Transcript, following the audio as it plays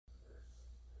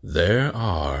There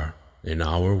are, in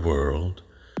our world,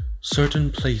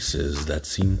 certain places that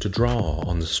seem to draw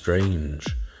on the strange,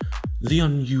 the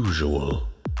unusual,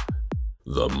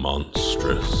 the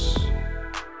monstrous.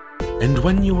 And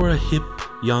when you are a hip,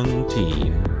 young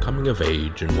teen coming of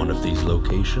age in one of these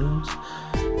locations,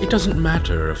 it doesn't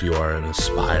matter if you are an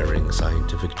aspiring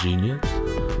scientific genius,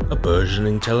 a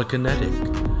burgeoning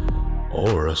telekinetic,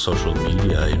 or a social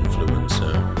media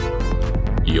influencer.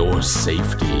 Your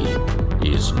safety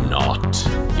is not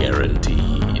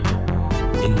guaranteed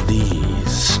in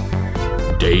these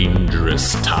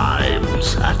dangerous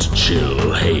times at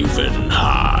Chillhaven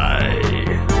High.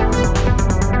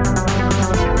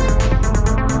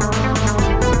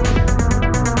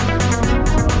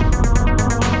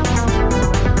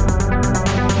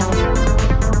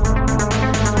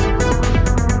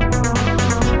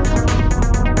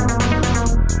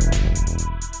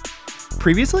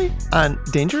 Previously on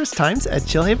Dangerous Times at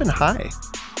Chillhaven High.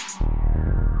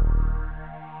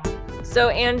 So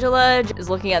Angela is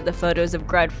looking at the photos of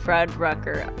Fred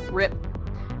Rucker. RIP.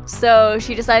 So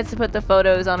she decides to put the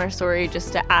photos on her story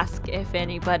just to ask if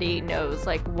anybody knows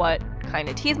like what kind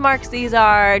of teeth marks these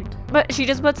are. But she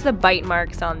just puts the bite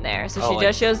marks on there. So she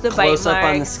just shows the bite marks. Close up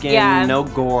on the skin, no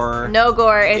gore. No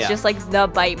gore, it's just like the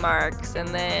bite marks. And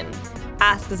then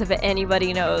asks if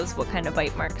anybody knows what kind of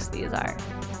bite marks these are.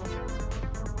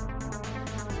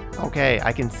 Okay,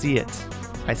 I can see it.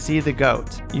 I see the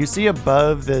goat. You see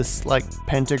above this like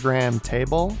pentagram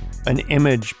table, an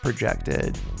image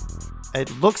projected. It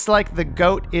looks like the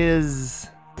goat is,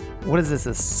 what is this,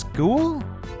 a school?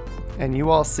 And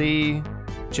you all see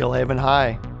Chillhaven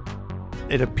High.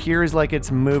 It appears like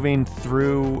it's moving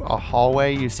through a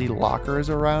hallway. You see lockers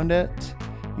around it.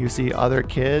 You see other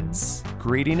kids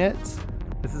greeting it.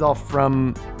 This is all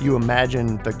from, you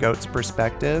imagine, the goat's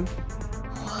perspective.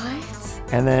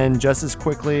 And then just as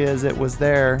quickly as it was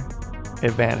there,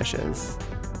 it vanishes.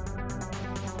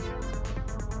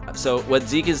 So what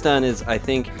Zeke has done is I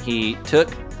think he took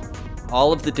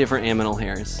all of the different aminal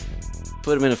hairs,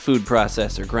 put them in a food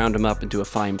processor, ground them up into a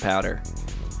fine powder.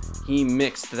 He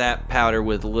mixed that powder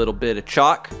with a little bit of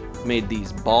chalk, made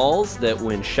these balls that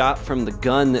when shot from the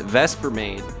gun that Vesper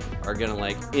made are gonna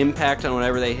like impact on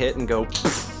whatever they hit and go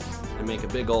poof, and make a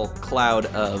big old cloud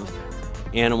of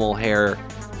animal hair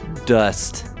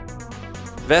dust.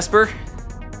 Vesper,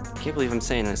 can't believe I'm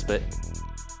saying this, but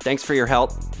thanks for your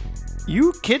help.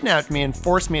 You kidnapped me and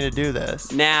forced me to do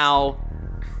this. Now,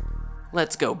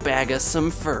 let's go bag us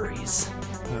some furries.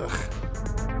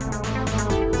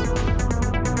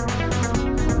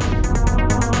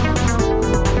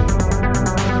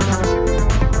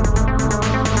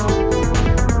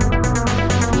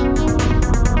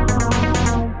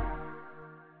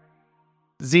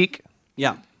 Zeke.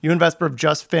 Yeah. You and Vesper have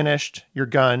just finished your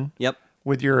gun. Yep.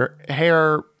 With your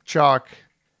hair chalk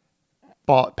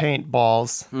paint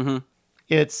balls. Mm-hmm.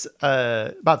 It's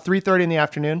about 3:30 in the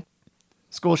afternoon.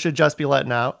 School should just be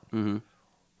letting out. Mm-hmm.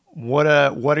 What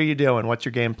are you doing? What's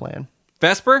your game plan?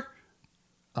 Vesper?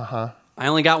 Uh-huh. I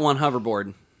only got one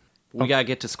hoverboard. We gotta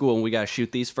get to school and we gotta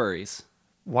shoot these furries.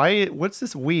 Why? What's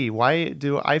this we? Why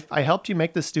do I helped you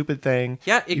make this stupid thing?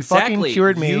 Yeah, exactly. You fucking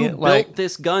cured me. You built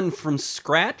this gun from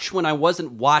scratch when I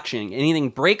wasn't watching. Anything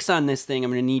breaks on this thing,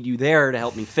 I'm gonna need you there to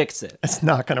help me fix it. It's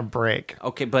not gonna break.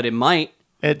 Okay, but it might.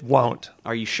 It won't.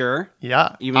 Are you sure?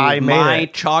 Yeah, Even with my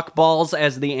chalk balls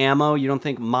as the ammo, you don't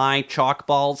think my chalk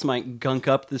balls might gunk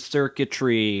up the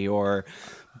circuitry or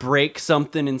break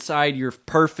something inside your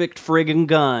perfect friggin'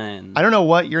 gun? I don't know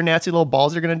what your nasty little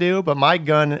balls are gonna do, but my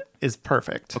gun is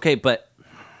perfect. Okay, but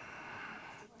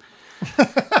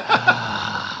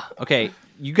okay,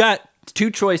 you got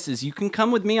two choices. You can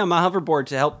come with me on my hoverboard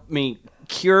to help me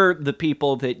cure the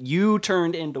people that you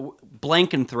turned into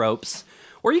blankenthropes,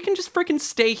 or you can just freaking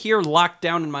stay here locked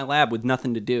down in my lab with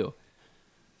nothing to do.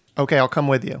 Okay, I'll come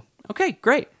with you. Okay,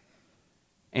 great.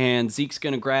 And Zeke's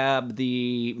going to grab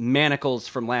the manacles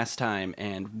from last time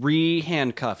and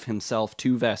re-handcuff himself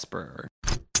to Vesper.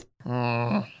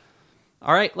 All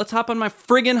right, let's hop on my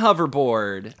friggin'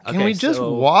 hoverboard. Can we just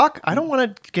walk? I don't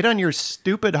want to get on your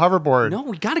stupid hoverboard. No,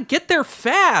 we got to get there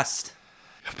fast.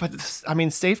 But, I mean,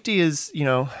 safety is,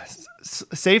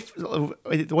 safe.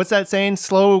 What's that saying?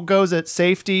 Slow goes at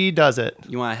safety does it.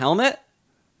 You want a helmet?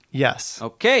 Yes.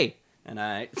 Okay. And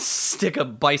I stick a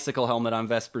bicycle helmet on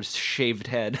Vesper's shaved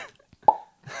head.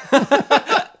 All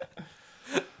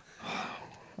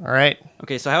right.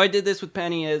 Okay, so how I did this with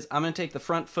Penny is I'm going to take the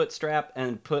front foot strap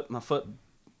and put my foot...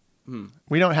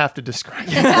 We don't have to describe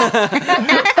it.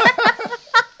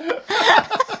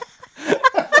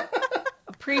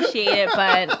 appreciate it,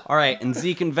 but All right, and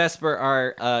Zeke and Vesper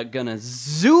are gonna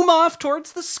zoom off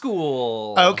towards the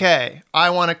school. Okay, I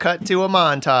want to cut to a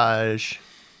montage.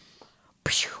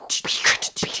 It's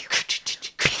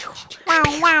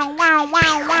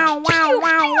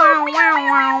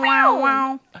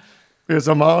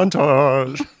a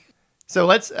montage. So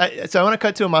I want to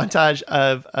cut to a montage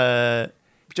of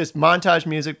just montage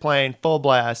music playing full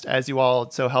blast, as you all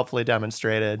so helpfully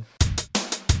demonstrated.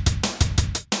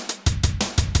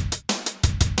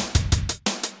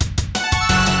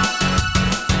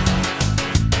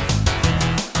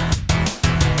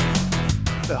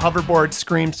 The hoverboard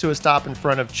screams to a stop in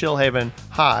front of Chillhaven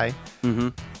High. Mm-hmm.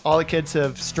 All the kids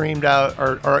have streamed out,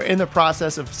 or are in the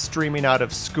process of streaming out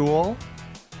of school.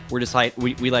 We're just like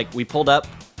we pulled up,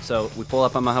 so we pull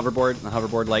up on my hoverboard, and the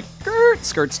hoverboard like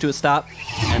skirts to a stop,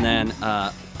 and then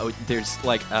there's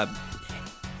like a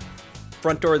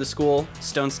front door of the school,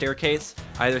 stone staircase.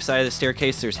 Either side of the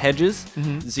staircase, there's hedges.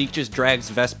 Mm-hmm. Zeke just drags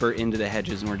Vesper into the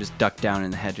hedges, and we're just ducked down in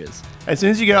the hedges. As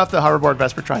soon as you get off the hoverboard,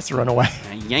 Vesper tries to run away.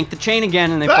 And I yank the chain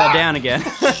again, and they fall down again.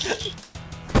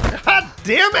 God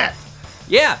damn it!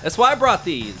 Yeah, that's why I brought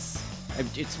these.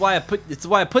 It's why I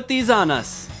put these on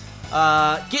us.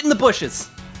 Get in the bushes.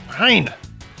 Fine.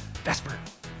 Vesper.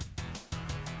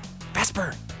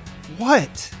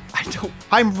 What?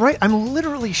 I'm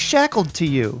literally shackled to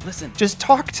you. Listen. Just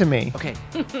talk to me. Okay.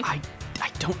 I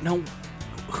don't know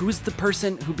who's the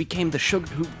person who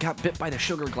who got bit by the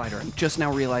sugar glider. I'm just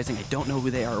now realizing I don't know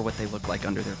who they are or what they look like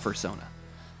under their fursona.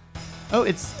 Oh,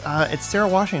 it's Sarah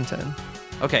Washington.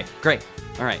 Okay, great.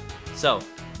 All right. So,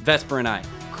 Vesper and I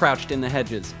crouched in the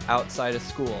hedges outside of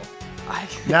school.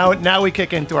 Now we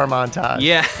kick into our montage.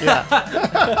 Yeah.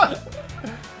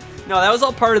 No, that was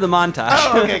all part of the montage.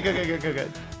 Oh, okay,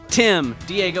 good. Tim,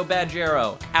 Diego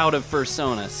Badgero, out of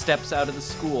fursona, steps out of the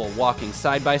school, walking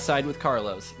side by side with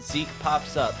Carlos. Zeke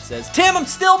pops up, says, "Tim, I'm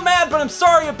still mad, but I'm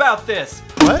sorry about this."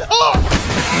 What? Oh!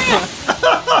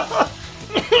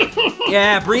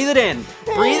 Yeah, breathe it in.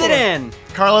 Breathe it in.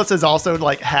 Carlos is also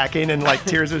like hacking and like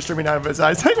tears are streaming out of his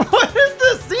eyes. Like, what is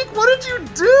this, Zeke? What did you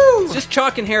do? It's just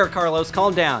chalk and hair, Carlos.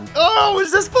 Calm down. Oh,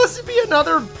 is this supposed to be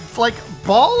another like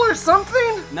ball or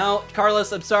something? No,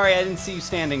 Carlos, I'm sorry. I didn't see you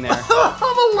standing there.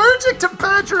 I'm allergic to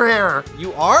badger hair.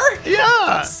 You are?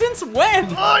 Yeah. Since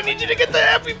when? Oh, I need you to get the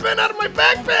EpiPen out of my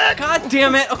backpack. God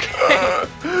damn it. Okay.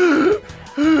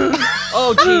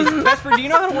 Oh, geez. Vesper, do you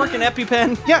know how to work an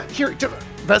EpiPen? Yeah, here.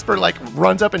 Vesper like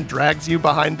runs up and drags you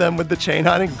behind them with the chain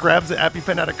on and grabs the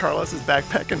EpiPen out of Carlos's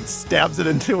backpack and stabs it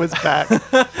into his back.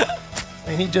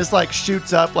 And he just like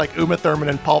shoots up like Uma Thurman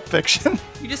in Pulp Fiction.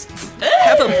 You just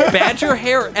have a badger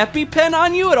hair EpiPen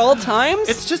on you at all times?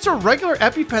 It's just a regular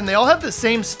EpiPen. They all have the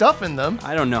same stuff in them.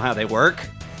 I don't know how they work.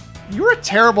 You're a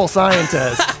terrible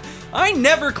scientist. I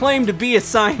never claimed to be a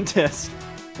scientist.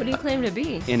 what do you claim to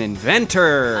be? An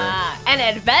inventor. An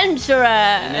adventurer.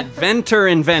 An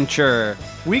inventor.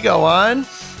 We go on.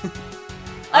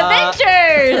 Adventures!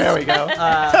 There we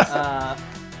go.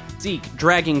 Zeke,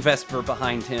 dragging Vesper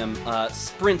behind him,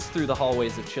 sprints through the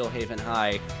hallways of Chillhaven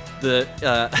High. The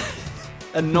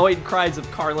annoyed cries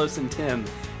of Carlos and Tim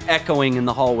echoing in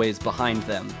the hallways behind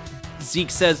them.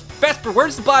 Zeke says, "Vesper,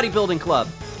 where's the bodybuilding club?"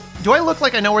 Do I look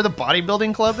like I know where the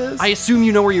bodybuilding club is? I assume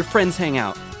you know where your friends hang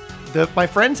out. My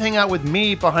friends hang out with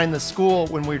me behind the school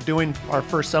when we're doing our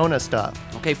fursona stuff.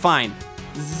 Okay, fine.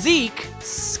 Zeke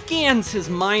scans his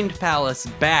mind palace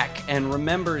back and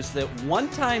remembers that one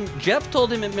time Jeff told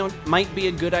him it might be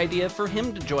a good idea for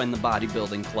him to join the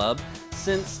bodybuilding club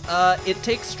since it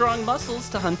takes strong muscles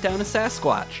to hunt down a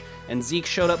Sasquatch. And Zeke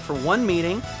showed up for one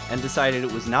meeting and decided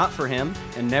it was not for him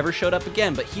and never showed up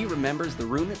again, but he remembers the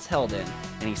room it's held in.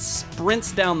 And he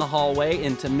sprints down the hallway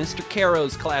into Mr.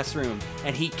 Caro's classroom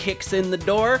and he kicks in the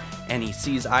door and he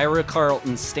sees Ira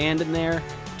Carlton standing there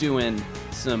doing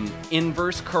some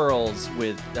inverse curls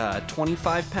with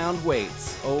 25-pound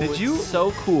weights. Oh, Did you? It's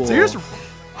so cool. So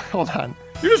hold on.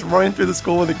 You're just running through the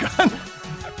school with a gun?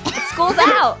 School's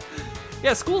out.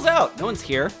 Yeah, school's out. No one's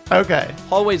here. Okay.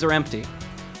 Hallways are empty.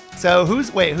 So who's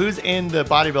in the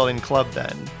bodybuilding club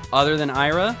then? Other than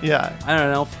Ira? Yeah. I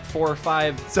don't know, 4 or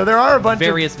 5 So there are a bunch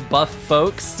various buff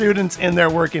folks. of students in there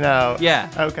working out. Yeah.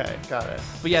 Okay, got it.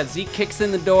 But yeah, Zeke kicks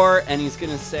in the door and he's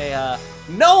gonna say,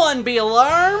 "No one be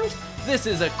alarmed. This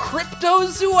is a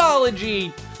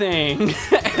cryptozoology thing."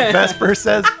 Vesper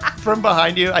says from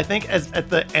behind you, I think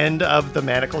at the end of the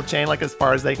manacle chain, like as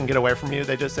far as they can get away from you,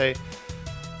 they just say,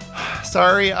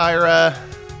 "Sorry, Ira."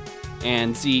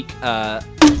 And Zeke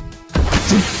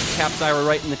caps Ira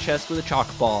right in the chest with a chalk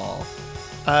ball.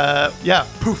 Yeah,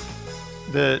 poof.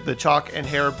 The chalk and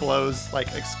hair blows,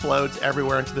 like, explodes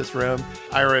everywhere into this room.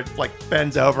 Ira, like,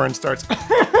 bends over and starts...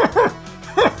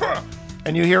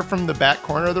 And you hear from the back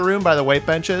corner of the room by the weight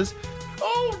benches,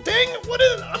 "Oh, dang it, what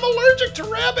is it? I'm allergic to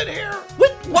rabbit hair."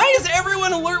 What? Why is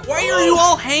everyone alert? Why are you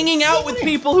all hanging out with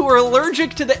people who are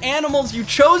allergic to the animals you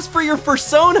chose for your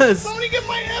personas? Somebody get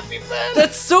my EpiPen.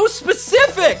 That's so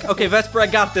specific! Okay, Vesper, I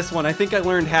got this one. I think I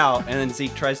learned how. And then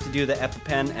Zeke tries to do the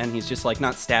EpiPen, and he's just, like,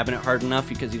 not stabbing it hard enough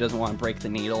because he doesn't want to break the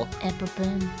needle.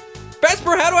 EpiPen.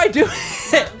 Vesper, how do I do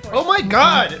it? Oh my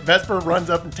god! Vesper runs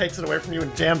up and takes it away from you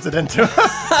and jams it into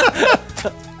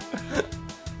him.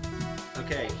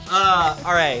 Okay,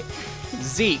 alright.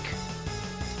 Zeke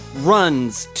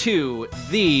runs to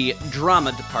the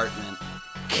drama department,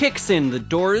 kicks in the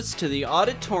doors to the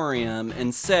auditorium,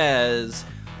 and says,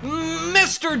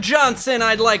 "Mr. Johnson,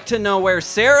 I'd like to know where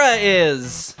Sarah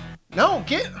is." No,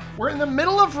 we're in the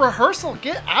middle of rehearsal.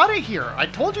 Get out of here. I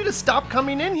told you to stop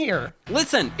coming in here.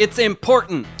 Listen, it's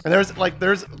important. And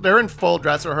they're in full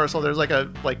dress rehearsal. There's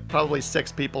probably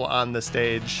 6 people on the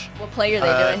stage. What play are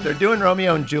they doing? They're doing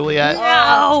Romeo and Juliet.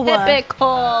 No!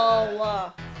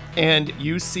 Typical! And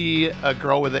you see a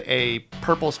girl with a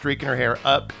purple streak in her hair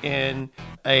up in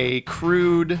a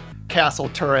crude castle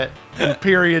turret in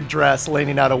period dress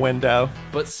leaning out a window.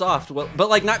 But soft, but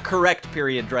like not correct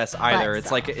period dress either. It's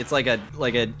soft. like a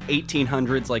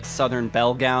 1800s like Southern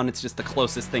belle gown. It's just the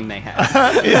closest thing they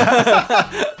have.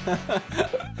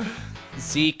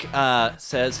 Zeke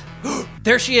says,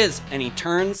 "There she is," and he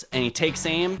turns and he takes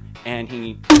aim and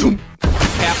he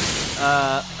caps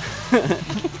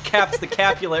caps the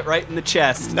Capulet right in the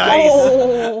chest. Nice.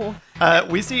 Oh.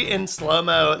 We see in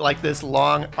slow-mo like this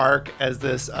long arc as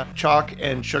this chalk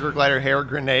and sugar glider hair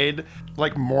grenade,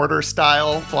 like mortar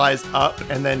style, flies up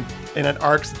and then it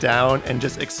arcs down and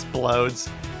just explodes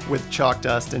with chalk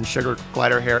dust and sugar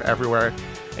glider hair everywhere.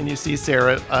 And you see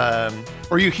Sarah,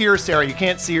 or you hear Sarah, you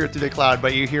can't see her through the cloud,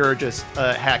 but you hear her just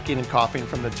hacking and coughing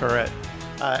from the turret.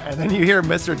 And then you hear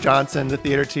Mr. Johnson, the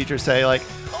theater teacher, say like,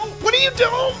 "Oh, what are you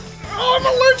doing? Oh, I'm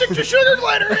allergic to sugar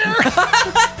glider hair."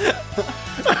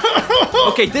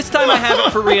 Okay, this time I have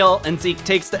it for real, and Zeke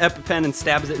takes the EpiPen and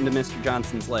stabs it into Mr.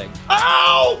 Johnson's leg.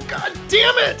 Oh, god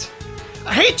damn it!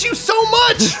 I hate you so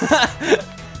much!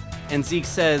 And Zeke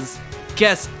says,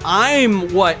 "Guess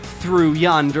I'm what through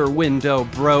yonder window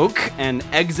broke," and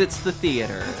exits the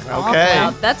theater. Okay.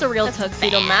 Wow, that's a real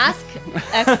tuxedo mask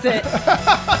exit.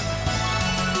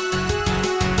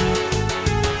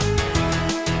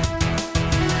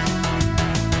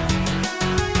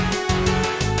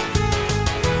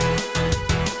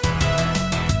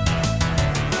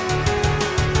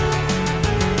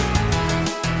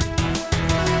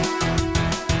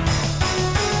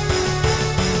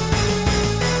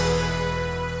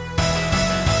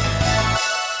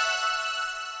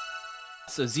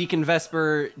 So Zeke and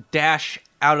Vesper dash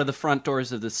out of the front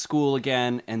doors of the school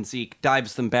again, and Zeke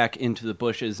dives them back into the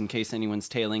bushes in case anyone's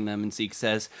tailing them, and Zeke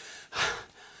says,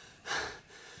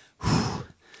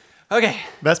 "Okay,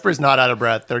 Vesper's not out of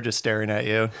breath. They're just staring at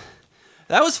you.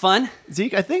 that was fun."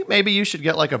 Zeke, I think maybe you should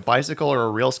get like a bicycle or a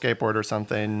real skateboard or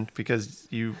something because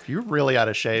you're really out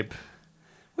of shape.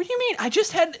 What do you mean? I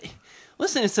just had...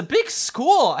 Listen, it's a big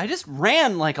school. I just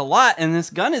ran like a lot, and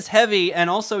this gun is heavy, and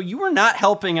also you were not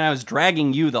helping, and I was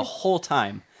dragging you the whole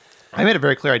time. I made it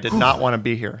very clear I did not want to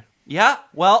be here. Yeah,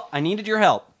 well, I needed your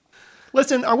help.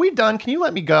 Listen, are we done? Can you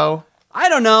let me go? I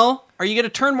don't know. Are you going to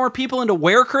turn more people into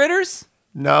were-critters?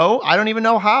 No, I don't even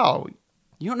know how.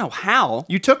 You don't know how.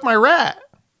 You took my rat.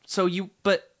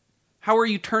 But how are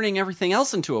you turning everything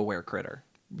else into a were-critter?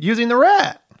 Using the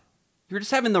rat. You were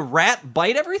just having the rat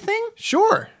bite everything?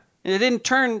 Sure. It didn't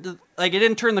turn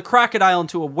the crocodile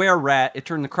into a were-rat. It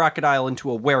turned the crocodile into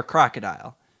a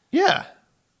were-crocodile. Yeah.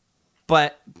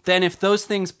 But then if those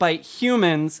things bite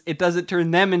humans, it doesn't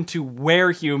turn them into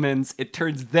were-humans. It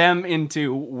turns them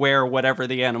into whatever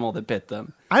the animal that bit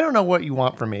them. I don't know what you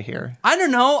want from me here. I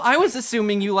don't know. I was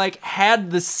assuming you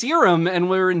had the serum and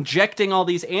were injecting all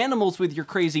these animals with your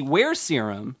crazy were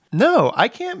serum. No, I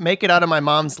can't make it out of my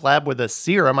mom's lab with a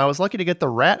serum. I was lucky to get the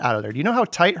rat out of there. Do you know how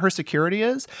tight her security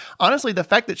is? Honestly, the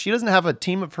fact that she doesn't have a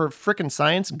team of her frickin'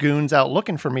 science goons out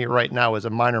looking for me right now is a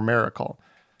minor miracle.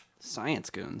 Science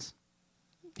goons?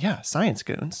 Yeah, science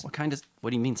goons. What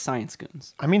do you mean science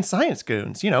goons? I mean science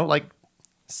goons. You know, like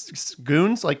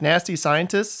goons, like nasty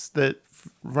scientists that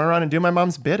run around and do my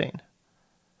mom's bidding.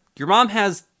 Your mom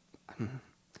has...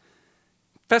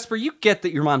 Vesper, you get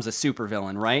that your mom's a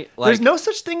supervillain, right? There's no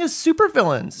such thing as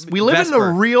supervillains. We live in the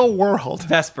Vesper. real world.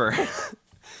 Vesper.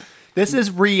 This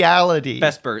is reality.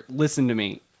 Vesper, listen to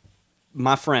me.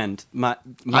 My friend, my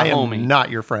I am homie. not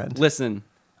your friend. Listen,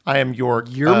 I am your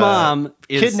mom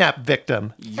is kidnap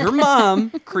victim. Your mom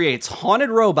creates haunted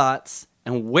robots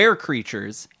and were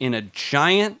creatures in a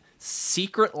giant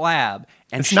secret lab.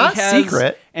 And It's not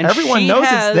secret. Everyone knows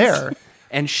it's there.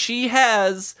 And she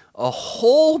has a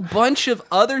whole bunch of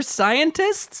other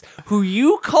scientists who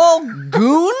you call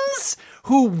goons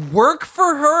who work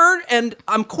for her. And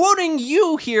I'm quoting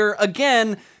you here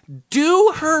again,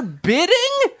 do her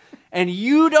bidding? And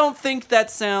you don't think that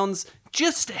sounds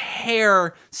just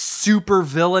hair super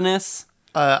villainous?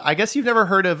 I guess you've never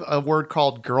heard of a word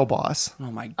called girl boss.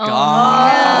 Oh my God.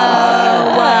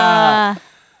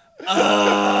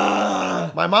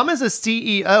 My mom is a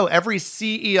CEO. Every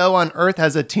CEO on Earth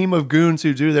has a team of goons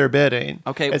who do their bidding.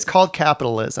 Okay. It's called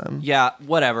capitalism. Yeah,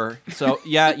 whatever. So,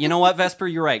 yeah, you know what, Vesper?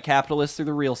 You're right. Capitalists are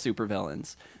the real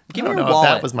supervillains. Give me I your don't know wallet.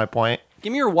 if that was my point.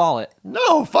 Give me your wallet.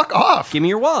 No, fuck off. Give me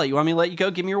your wallet. You want me to let you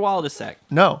go? Give me your wallet a sec.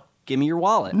 No. Give me your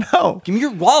wallet. No. Give me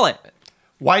your wallet.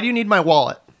 Why do you need my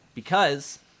wallet?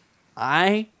 Because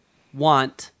I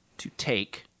want to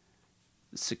take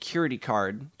the security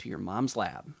card to your mom's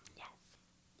lab. Yes.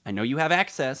 I know you have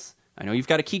access. I know you've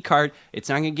got a key card. It's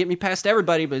not going to get me past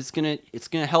everybody, but it's going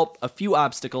to help a few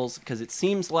obstacles because it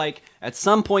seems like at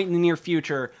some point in the near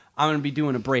future, I'm going to be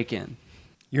doing a break-in.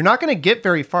 You're not going to get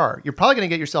very far. You're probably going to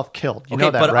get yourself killed. You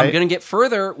know that, but right? I'm going to get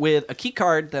further with a key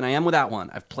card than I am without one.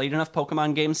 I've played enough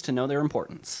Pokemon games to know their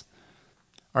importance.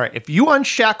 All right. If you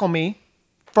unshackle me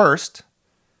first,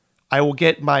 I will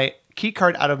get my key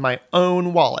card out of my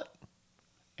own wallet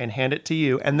and hand it to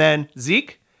you. And then,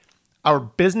 Zeke, our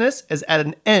business is at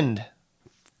an end.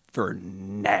 For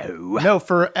no. No,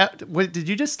 wait, did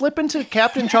you just slip into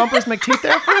Captain Chomper's McTeeth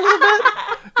there for a little bit?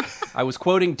 I was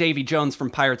quoting Davy Jones from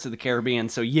Pirates of the Caribbean,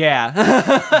 so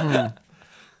yeah.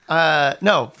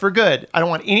 No, for good. I don't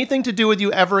want anything to do with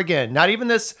you ever again. Not even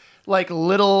this,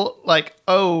 little,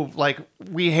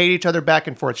 we hate each other back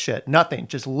and forth shit. Nothing.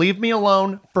 Just leave me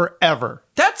alone forever.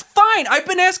 That's fine. I've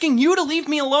been asking you to leave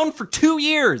me alone for 2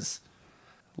 years.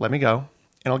 Let me go,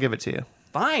 and I'll give it to you.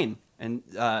 Fine. And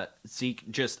Zeke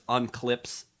just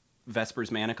unclips Vesper's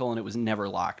manacle, and it was never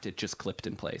locked. It just clipped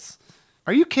in place.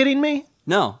 Are you kidding me?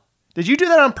 No. Did you do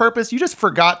that on purpose? You just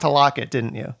forgot to lock it,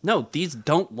 didn't you? No, these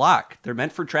don't lock. They're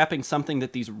meant for trapping something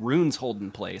that these runes hold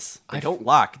in place. They don't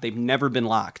lock. They've never been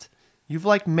locked. You've,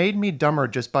 made me dumber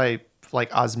just by,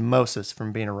 osmosis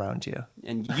from being around you.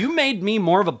 And you made me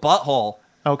more of a butthole.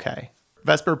 Okay.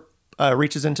 Vesper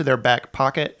reaches into their back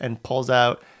pocket and pulls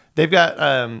out. They've got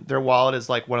their wallet is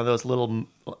one of those little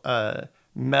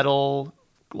metal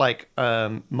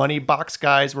money box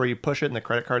guys where you push it and the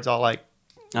credit cards all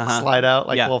slide out a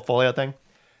little folio thing.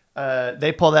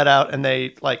 They pull that out and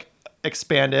they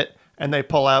expand it and they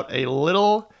pull out a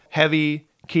little heavy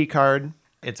key card.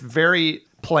 It's very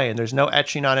plain. There's no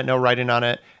etching on it, no writing on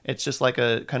it. It's just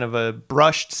a kind of a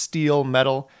brushed steel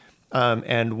metal.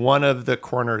 And one of the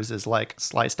corners is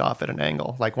sliced off at an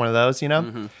angle, one of those, you know?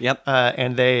 Mm-hmm. Yep.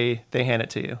 And they hand it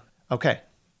to you. Okay.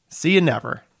 See you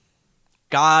never.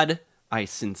 God, I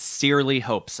sincerely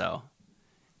hope so.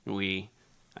 I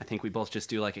think we both just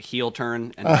do a heel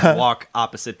turn and walk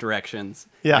opposite directions.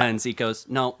 Yeah. And Zeke goes,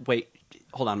 no, wait,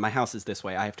 hold on. My house is this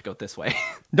way. I have to go this way.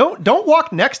 Don't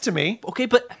walk next to me. Okay,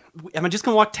 but am I just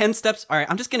going to walk 10 steps? All right,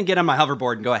 I'm just going to get on my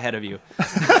hoverboard and go ahead of you.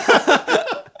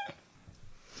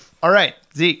 All right,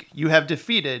 Zeke, you have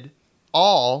defeated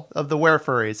all of the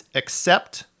werefurries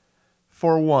except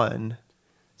for one.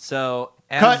 So,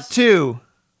 Cut to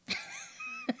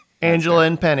Angela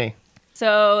and Penny.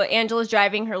 So Angela's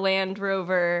driving her Land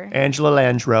Rover. Angela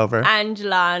Land Rover. Land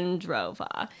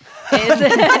Rover.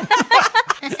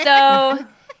 So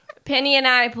Penny and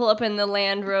I pull up in the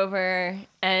Land Rover,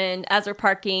 and as we're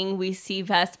parking, we see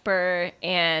Vesper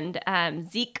and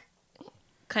Zeke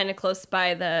kind of close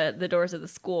by the doors of the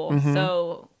school. Mm-hmm.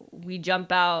 So we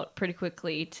jump out pretty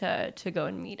quickly to go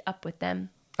and meet up with them.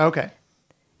 Okay.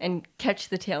 And catch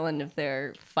the tail end of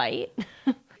their fight.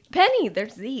 Penny,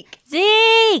 there's Zeke.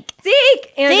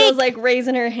 Zeke! Angela's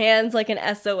raising her hands like an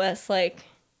SOS,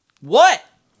 What?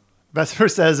 Vesper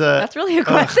says, that's really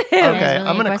aggressive. Okay, really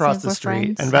I'm going to cross aggressive, the we're street.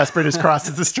 friends. And Vesper just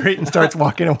crosses the street and starts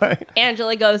walking away.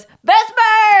 Angela goes, Vesper!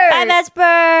 Bye, Vesper!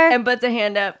 And puts a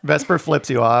hand up. Vesper flips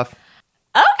you off.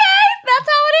 Okay, that's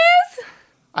how it is.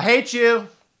 I hate you.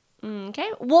 Okay,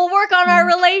 we'll work on our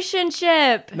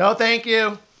relationship. No, thank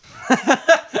you.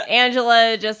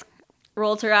 Angela just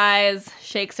rolls her eyes,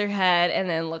 shakes her head, and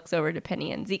then looks over to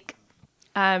Penny and Zeke.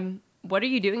 What are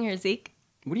you doing here, Zeke?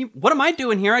 What am I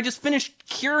doing here? I just finished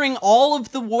curing all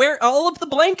of the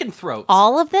Blankenthroats.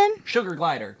 All of them? Sugar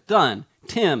Glider, done.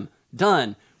 Tim,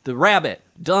 done. The Rabbit,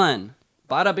 done.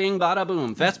 Bada bing, bada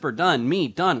boom. Vesper, done. Me,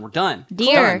 done. We're done.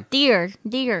 Deer.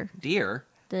 Deer?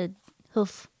 The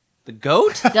hoof. The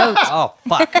goat? Goat. Oh,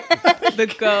 fuck. The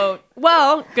goat.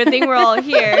 Well, good thing we're all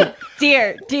here.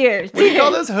 Deer. What do you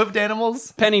call those hoofed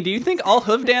animals? Penny, do you think all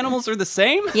hoofed animals are the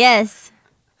same? Yes.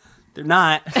 They're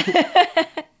not.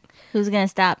 Who's gonna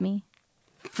stop me?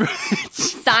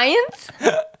 Science?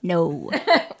 No.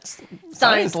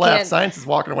 Science left. can't- Science is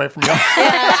walking away from y'all.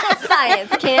 Yeah,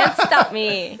 science can't stop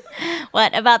me.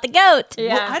 What about the goat?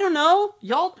 Yeah. Well, I don't know.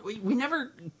 Y'all, we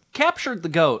never captured the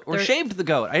goat or shaved the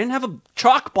goat. I didn't have a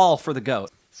chalk ball for the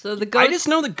goat. So the goat. I just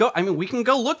know the goat. I mean, we can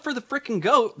go look for the freaking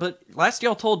goat, but last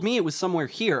y'all told me it was somewhere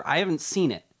here. I haven't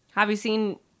seen it. Have you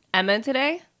seen Emma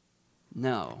today?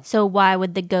 No. So why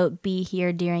would the goat be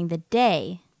here during the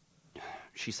day?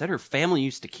 She said her family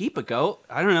used to keep a goat.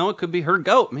 I don't know. It could be her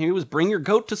goat. Maybe it was bring your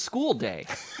goat to school day.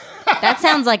 That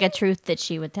sounds like a truth that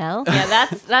she would tell. Yeah,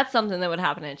 that's something that would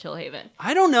happen in Chillhaven.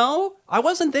 I don't know. I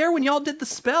wasn't there when y'all did the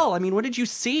spell. I mean, what did you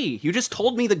see? You just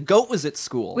told me the goat was at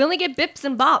school. We only get bips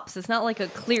and bops. It's not like a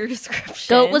clear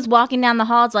description. Goat was walking down the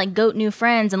halls like goat new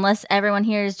friends, unless everyone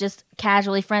here is just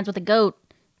casually friends with a goat.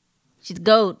 She's a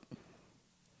goat.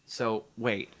 So,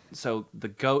 wait. So, the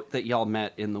goat that y'all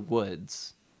met in the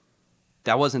woods,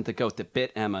 that wasn't the goat that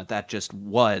bit Emma. That just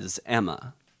was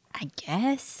Emma. I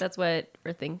guess. That's what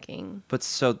we're thinking. But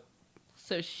so,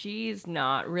 So she's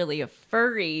not really a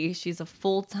furry. She's a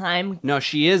full-time. no,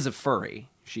 she is a furry.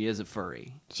 She is a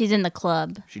furry. She's in the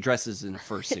club. She dresses in a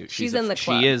fursuit. She's in the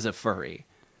club. She is a furry.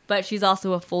 But she's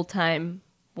also a full-time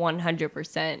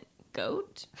 100%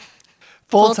 goat.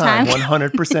 Full-time,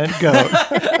 Full-time. 100%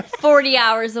 goat. 40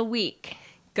 hours a week.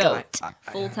 Goat. I-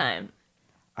 Full-time.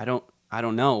 I don't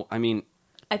know. I mean,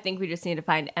 I think we just need to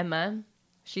find Emma.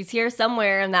 She's here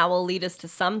somewhere, and that will lead us to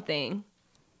something.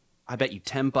 I bet you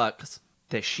 $10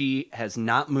 that she has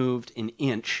not moved an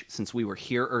inch since we were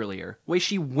here earlier. Way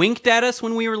she winked at us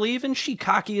when we were leaving, she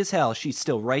cocky as hell. She's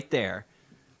still right there.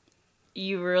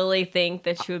 You really think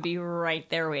that she would be right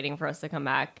there waiting for us to come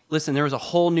back? Listen, there was a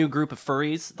whole new group of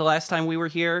furries the last time we were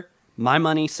here. My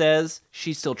money says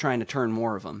she's still trying to turn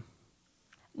more of them.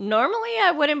 Normally,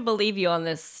 I wouldn't believe you on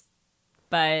this,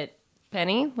 but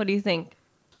Penny, what do you think?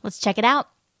 Let's check it out.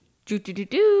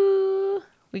 Do.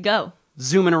 We go.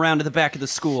 Zooming around to the back of the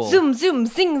school. Zoom, zoom,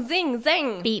 zing, zing,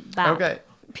 zing. Beep bop. Okay.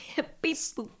 Beep,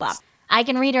 boop, bop. I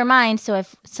can read her mind, so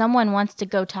if someone wants to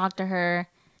go talk to her,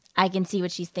 I can see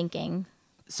what she's thinking.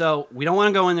 So we don't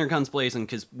want to go in there guns blazing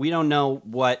because we don't know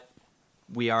what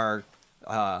we are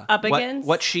Up against?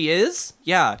 What she is.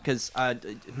 Yeah, because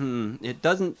it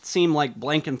doesn't seem like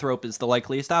Blankenthrope is the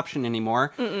likeliest option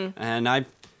anymore. And I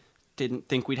didn't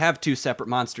think we'd have two separate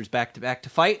monsters back to back to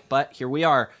fight, but here we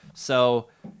are. So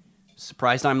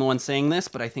surprised I'm the one saying this,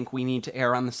 but I think we need to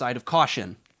err on the side of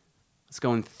caution. Let's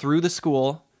go in through the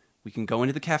school. We can go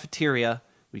into the cafeteria.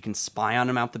 We can spy on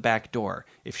him out the back door.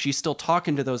 If she's still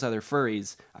talking to those other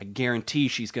furries, I guarantee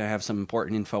she's going to have some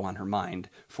important info on her mind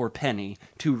for Penny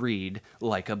to read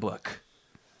like a book.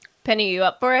 Penny, you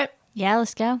up for it? Yeah,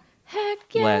 let's go. Heck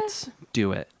yeah. Let's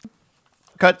do it.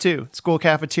 Cut 2, school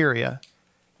cafeteria.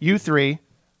 You three,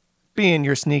 being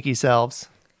your sneaky selves.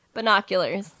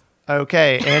 Binoculars.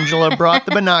 Okay, Angela brought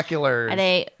the binoculars. Are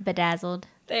they bedazzled?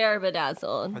 They are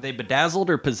bedazzled. Are they bedazzled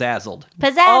or pizzazzled?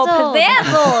 Pizzazzled! Oh,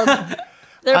 pizzazzled.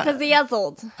 They're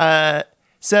pizzazzled.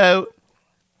 So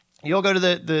you'll go to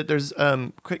there's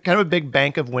kind of a big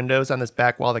bank of windows on this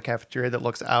back wall of the cafeteria that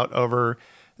looks out over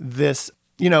this,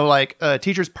 like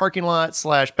teacher's parking lot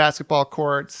 / basketball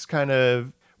courts, kind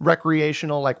of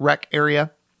recreational, like rec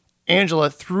area. Angela,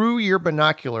 through your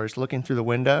binoculars looking through the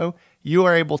window, you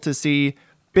are able to see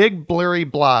big blurry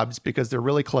blobs because they're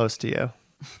really close to you.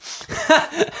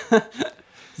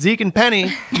 Zeke and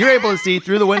Penny, you're able to see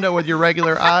through the window with your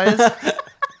regular eyes.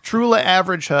 Trula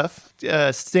Average Hoof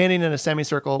standing in a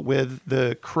semicircle with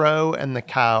the crow and the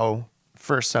cow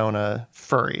fursona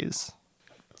furries.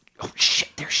 Oh shit,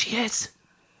 there she is.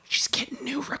 She's getting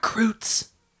new recruits.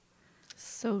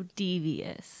 So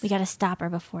devious. We gotta stop her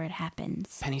before it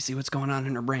happens. Penny, see what's going on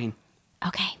in her brain.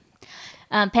 Okay.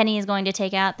 Penny is going to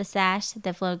take out the sash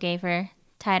that Flo gave her,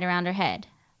 tie it around her head.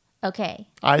 Okay.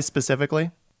 Eyes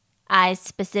specifically? Eyes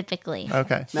specifically.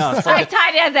 Okay. No, it's I like,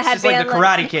 tied it as a it's like headband. the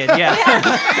Karate Kid,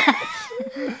 yeah.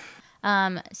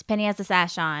 So Penny has the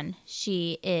sash on.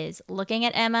 She is looking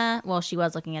at Emma. Well, she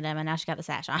was looking at Emma. Now she got the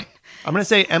sash on. I'm going to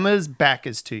say Emma's back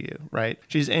is to you, right?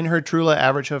 She's in her Trula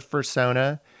Average Hoof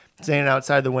fursona, standing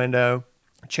outside the window,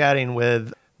 chatting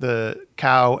with the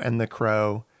cow and the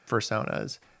crow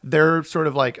fursonas. They're sort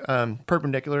of like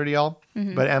perpendicular to y'all,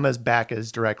 but Emma's back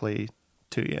is directly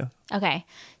to you. Okay,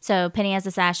 so Penny has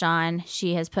a sash on.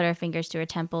 She has put her fingers to her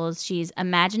temples. She's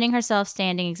imagining herself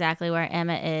standing exactly where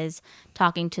Emma is,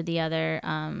 talking to the other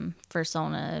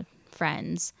Fursona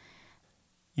friends.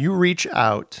 You reach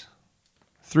out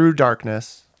through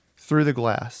darkness, through the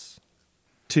glass,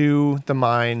 to the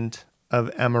mind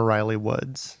of Emma Riley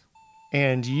Woods.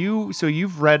 And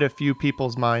you've read a few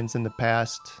people's minds in the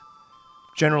past,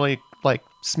 generally like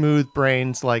smooth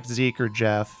brains like Zeke or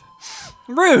Jeff.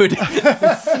 Rude.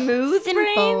 Smooth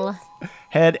Simple.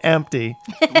 Head empty.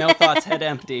 No thoughts, head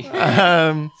empty.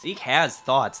 Zeke has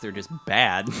thoughts. They're just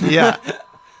bad. Yeah.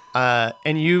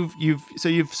 And you've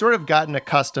sort of gotten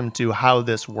accustomed to how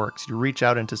this works. You reach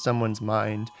out into someone's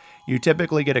mind. You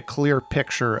typically get a clear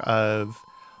picture of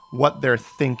what they're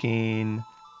thinking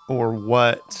or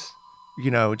what,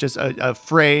 just a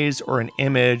phrase or an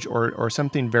image or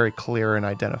something very clear and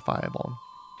identifiable.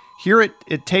 Here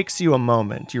it takes you a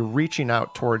moment. You're reaching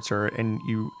out towards her and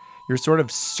you're sort of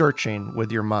searching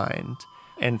with your mind.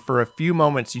 And for a few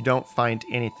moments you don't find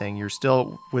anything. You're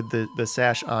still with the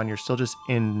sash on, you're still just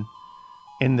in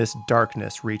this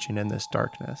darkness, reaching in this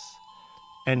darkness.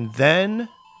 And then,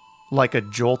 like a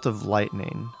jolt of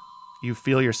lightning, you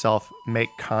feel yourself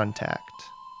make contact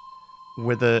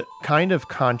with a kind of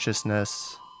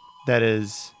consciousness that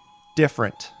is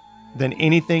different than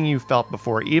anything you felt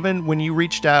before. Even when you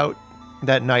reached out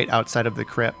that night outside of the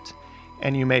crypt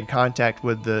and you made contact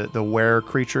with the were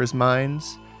creatures'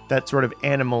 minds, that sort of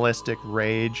animalistic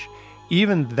rage,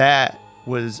 even that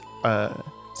was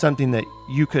something that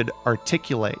you could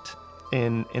articulate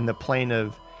in the plane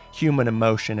of human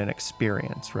emotion and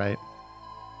experience, right?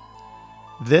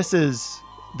 This is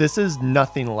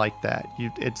nothing like that.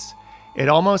 It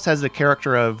almost has the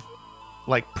character of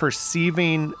like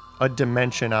perceiving a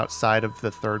dimension outside of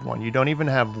the third one. You don't even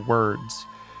have words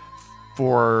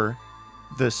for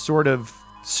the sort of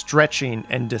stretching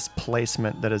and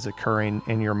displacement that is occurring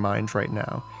in your mind right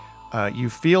now. You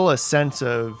feel a sense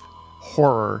of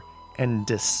horror and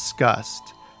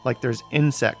disgust, like there's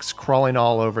insects crawling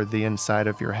all over the inside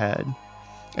of your head.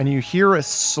 And you hear a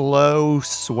slow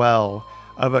swell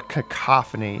of a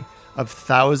cacophony of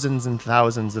thousands and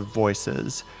thousands of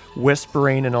voices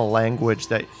whispering in a language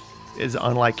that is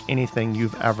unlike anything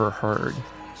you've ever heard.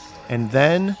 And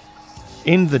then,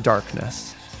 in the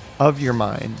darkness of your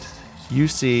mind, you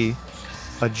see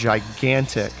a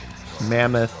gigantic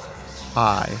mammoth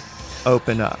eye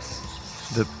open up.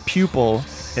 The pupil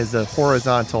is a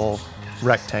horizontal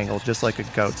rectangle, just like a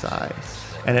goat's eye,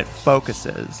 and it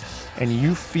focuses, and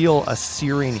you feel a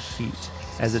searing heat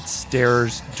as it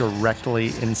stares directly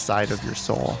inside of your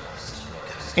soul.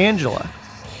 Angela,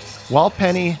 while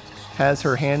Penny has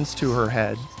her hands to her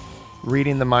head,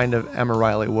 reading the mind of Emma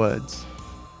Riley Woods,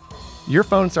 your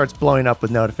phone starts blowing up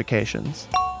with notifications.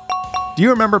 Do you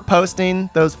remember posting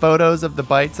those photos of the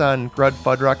bites on Grud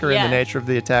Fuddrucker and the nature of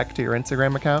the attack to your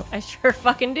Instagram account? I sure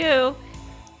fucking do.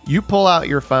 You pull out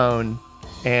your phone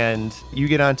and you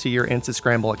get onto your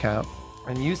Instascramble account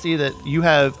and you see that you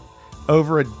have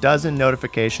over a dozen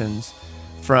notifications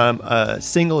from a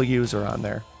single user on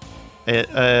there.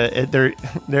 Their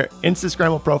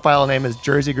Instascramble profile name is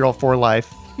Jersey Girl for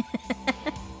Life.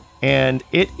 And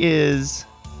it is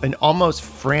an almost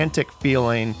frantic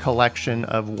feeling collection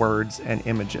of words and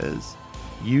images.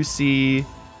 You see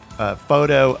a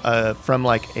photo from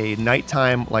like a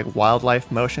nighttime like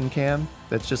wildlife motion cam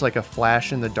that's just like a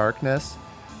flash in the darkness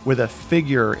with a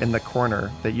figure in the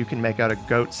corner that you can make out a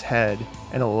goat's head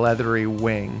and a leathery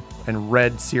wing and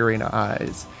red searing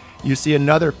eyes. You see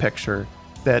another picture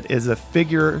that is a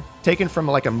figure taken from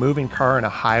like a moving car on a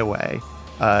highway,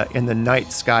 in the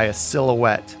night sky, a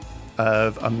silhouette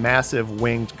of a massive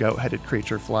winged goat-headed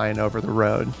creature flying over the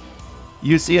road.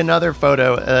 You see another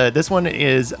photo. This one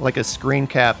is like a screen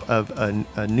cap of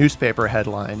a newspaper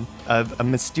headline of a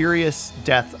mysterious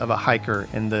death of a hiker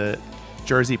in the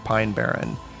Jersey Pine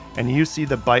Barren. And you see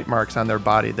the bite marks on their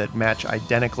body that match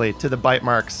identically to the bite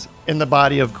marks in the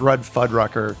body of Grud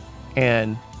Fuddrucker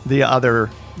and the other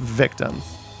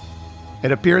victims.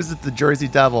 It appears that the Jersey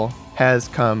Devil has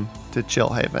come to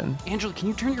Chillhaven. Angela, can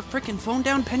you turn your freaking phone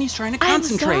down? Penny's trying to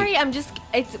concentrate. I'm sorry,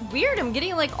 it's weird. I'm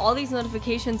getting like all these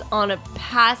notifications on a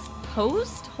past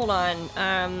post. Hold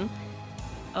on.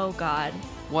 Oh God.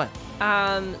 What?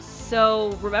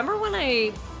 So remember when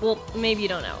maybe you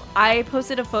don't know. I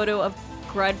posted a photo of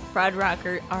Grud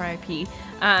Fuddrucker, R.I.P.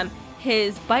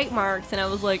 His bite marks, and I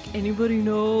was like, anybody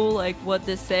know like what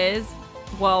this is?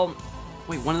 Well,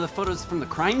 wait, one of the photos from the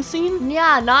crime scene?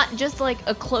 Yeah, not just like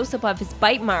a close-up of his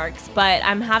bite marks, but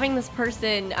I'm having this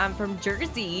person from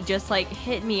Jersey just like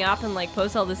hit me up and like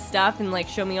post all this stuff and like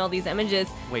show me all these images.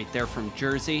 Wait, they're from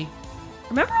Jersey?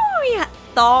 Remember when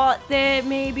thought that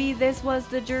maybe this was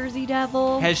the Jersey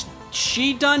Devil. Has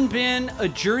she done been a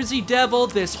Jersey Devil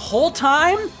this whole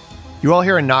time? You all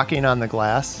hear a knocking on the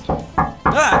glass,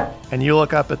 Ah! and you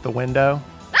look up at the window,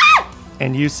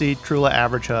 and you see Trula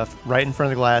Averhoof right in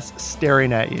front of the glass,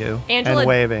 staring at you Angela- and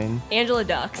waving. Angela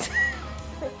ducks.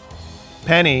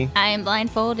 Penny, I am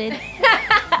blindfolded.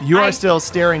 you are still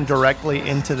staring directly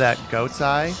into that goat's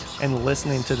eye and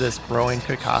listening to this growing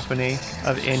cacophony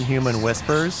of inhuman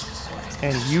whispers,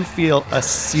 and you feel a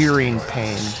searing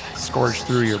pain scourge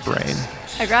through your brain.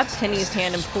 I grabbed Penny's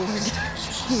hand and pulled her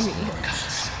down.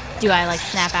 Do I like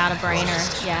snap out a brain or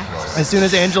yeah? As soon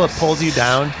as Angela pulls you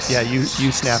down, yeah, you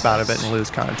snap out of it and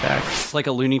lose contact. It's like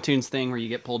a Looney Tunes thing where you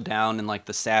get pulled down and like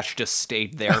the sash just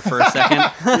stayed there for a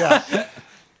second. Yeah.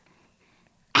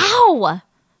 Ow!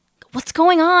 What's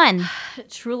going on?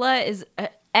 Trula is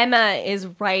Emma is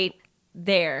right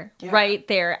there, right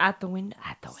there at the window.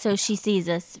 So she sees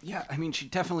us. Yeah, I mean, she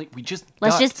definitely. We just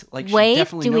Let's ducked. just like, she wave?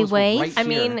 definitely Do we knows we're wave? right I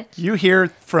here. mean, You hear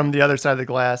from the other side of the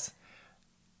glass,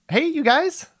 "Hey, you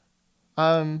guys,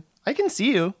 I can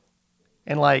see you,"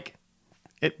 and like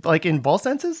in both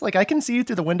senses, like I can see you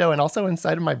through the window and also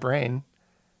inside of my brain.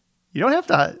 You don't have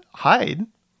to hide.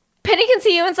 Penny can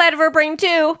see you inside of her brain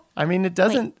too. I mean, it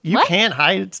doesn't. You what? can't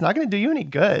hide. It's not going to do you any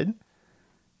good.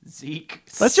 Zeke.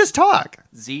 Let's just talk.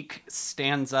 Zeke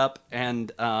stands up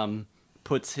and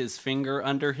puts his finger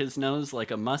under his nose like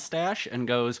a mustache and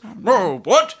goes, "Oh,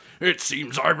 what? It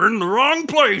seems I'm in the wrong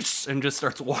place," and just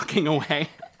starts walking away.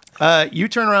 You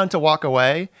turn around to walk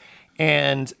away,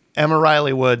 and Emma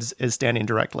Riley Woods is standing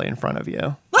directly in front of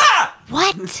you.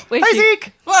 What? Wait, Hi, she,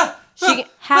 Zeke. she,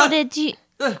 How did you?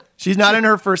 She's not in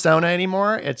her persona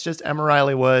anymore. It's just Emma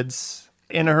Riley Woods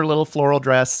in her little floral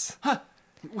dress.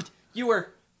 You were,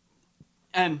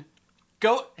 and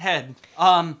go ahead.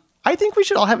 I think we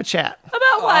should all have a chat.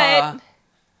 about what?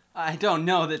 I don't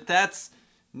know that that's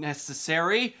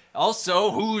necessary. Also,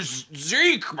 who's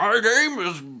Zeke? My name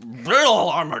is Bill.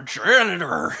 I'm a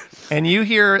janitor. And you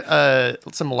hear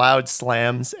some loud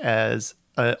slams as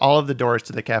all of the doors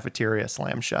to the cafeteria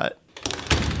slam shut.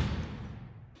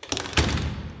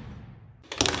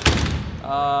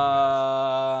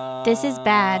 This is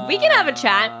bad. We can have a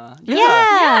chat. yeah,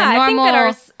 I think normal.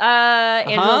 that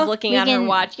our Angela's looking We at her can-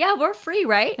 watch. Yeah, we're free,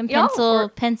 right? Can Y'all,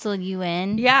 pencil you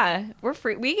in. yeah, we're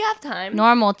free. We have time.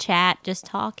 Normal chat, just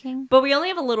talking. But we only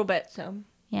have a little bit, so.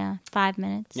 Yeah, 5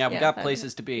 minutes. Yeah, we Yeah, got 5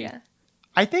 places to be. Yeah.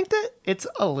 I think that it's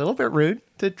a little bit rude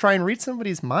to try and read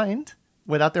somebody's mind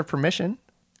without their permission.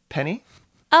 Penny?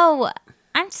 Oh,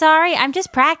 I'm sorry. I'm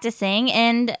just practicing,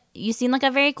 and you seem like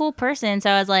a very cool person.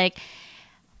 So I was like,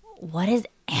 what is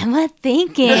Emma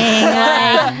thinking?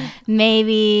 Like,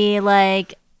 maybe,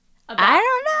 like, I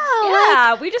don't know.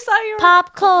 like, Yeah, we just thought you were.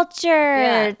 pop culture.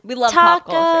 Yeah, we love tacos. pop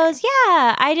culture.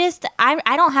 Yeah,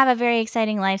 I don't have a very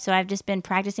exciting life, so I've just been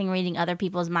practicing reading other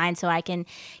people's minds so I can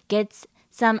get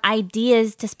some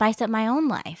ideas to spice up my own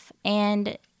life.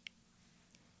 And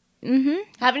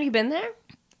Haven't you been there?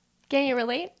 Can you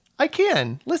relate? I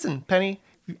can. Listen, Penny,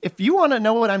 if you want to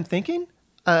know what I'm thinking,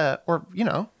 or,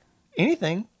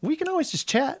 anything, we can always just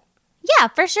chat. yeah,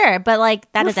 for sure. But like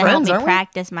that We're doesn't help friends, me aren't we?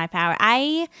 practice my power.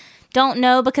 I don't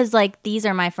know because like these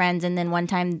are my friends, and then one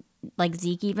time like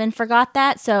Zeke even forgot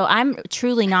that. So I'm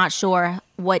truly not sure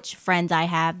which friends I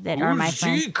have that are my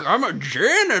friends. Zeke? I'm a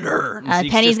janitor. And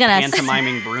Zeke's Penny's just gonna-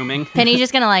 pantomiming brooming. Penny's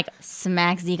just gonna like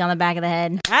smack Zeke on the back of the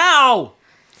head. Ow!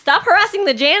 Stop harassing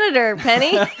the janitor,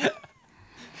 Penny.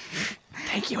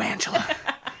 Thank you, Angela.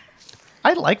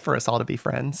 I'd like for us all to be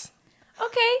friends.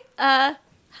 Okay.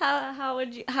 How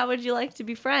would you like to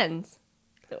be friends?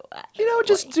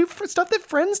 Just do stuff that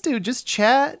friends do. Just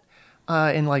chat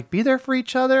and like be there for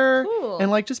each other Cool. and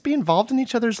like just be involved in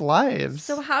each other's lives.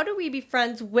 So how do we be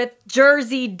friends with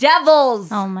Jersey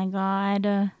Devils? Oh my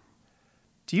god.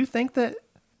 Do you think that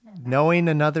knowing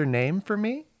another name for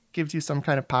me gives you some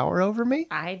kind of power over me?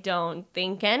 I don't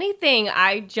think anything.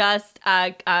 I just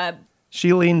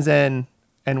She leans in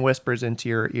and whispers into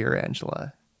your ear,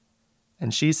 Angela.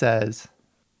 And she says,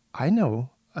 I know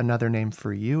another name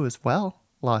for you as well,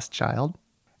 lost child.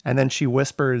 And then she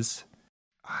whispers,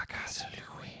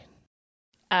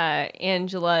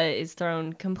 Angela is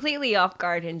thrown completely off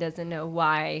guard and doesn't know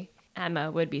why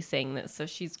Emma would be saying this. So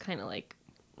she's kind of like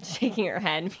shaking her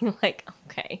head and being like,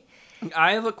 okay.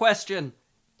 I have a question.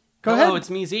 Go Hello, ahead. it's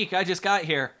me, Zeke. I just got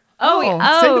here.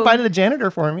 Say goodbye to the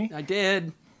janitor for me. I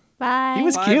did. Bye. He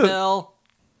was Bye, cute. Bill.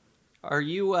 Are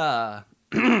you,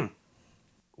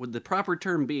 would the proper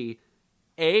term be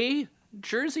a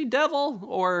Jersey Devil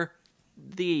or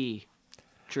the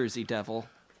Jersey Devil?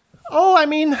 Oh, I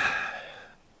mean,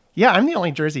 yeah, I'm the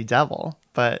only Jersey Devil,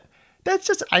 but That's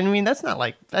just, I mean, that's not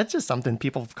like, that's just something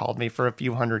people have called me for a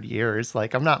few hundred years.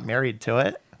 Like, I'm not married to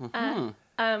it.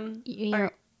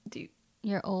 You're, Do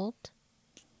you're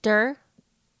older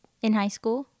in high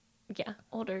school? yeah,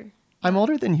 older. I'm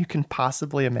older than you can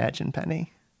possibly imagine,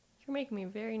 Penny. You're making me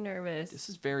very nervous. This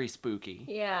is very spooky.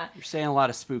 Yeah. You're saying a lot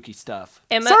of spooky stuff.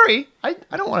 Emma, Sorry, I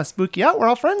don't want to spook you out. We're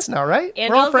all friends now, right?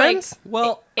 We're all Angela's friends?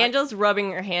 Well, Angela's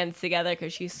rubbing her hands together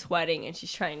because she's sweating and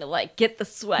she's trying to like get the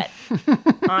sweat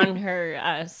on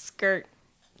her skirt,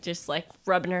 just like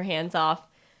rubbing her hands off.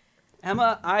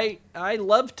 Emma, I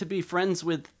love to be friends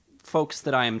with folks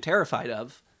that I am terrified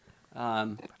of.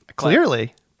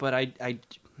 Clearly. But I Are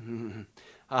you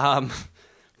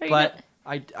but not-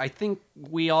 I think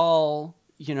we all,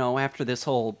 after this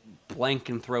whole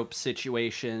Blankenthrope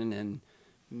situation and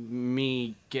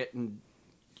me getting,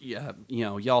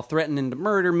 y'all threatening to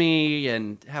murder me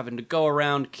and having to go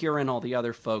around curing all the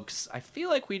other folks, I feel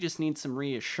like we just need some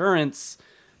reassurance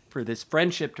for this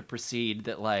friendship to proceed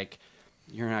that, like,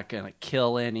 you're not going to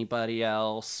kill anybody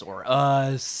else or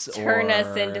us. turn or...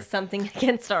 us into something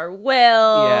against our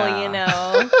will,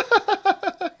 Yeah.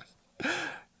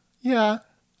 Yeah.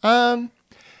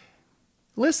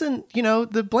 Listen,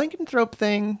 the Blankenthrope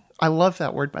thing, I love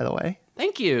that word, by the way.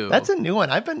 Thank you. That's a new one.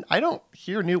 I don't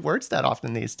hear new words that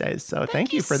often these days, so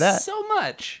thank you for that. so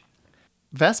much.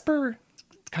 Vesper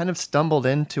kind of stumbled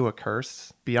into a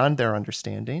curse beyond their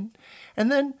understanding,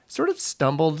 and then sort of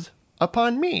stumbled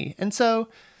upon me. And so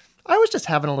I was just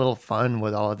having a little fun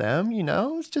with all of them,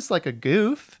 It's just like a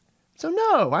goof. So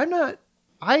no,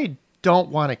 I don't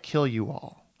want to kill you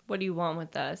all. What do you want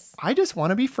with us? I just want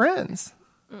to be friends.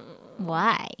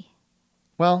 Why?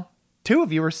 Well, two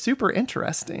of you are super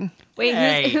interesting. Wait,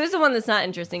 Hey. who's the one that's not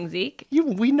interesting, Zeke?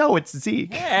 We know it's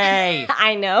Zeke. Hey.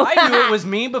 I know. I knew it was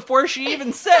me before she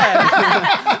even said.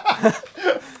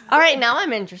 All right, now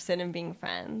I'm interested in being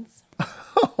friends.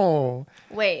 Oh,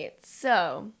 Wait,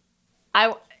 so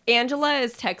Angela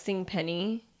is texting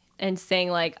Penny and saying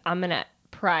like I'm gonna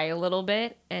pry a little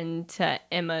bit into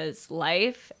Emma's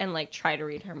life and like try to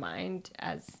read her mind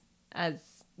as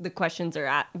the questions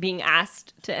are being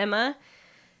asked to Emma.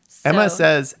 Emma So-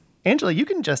 says, Angela, you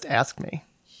can just ask me.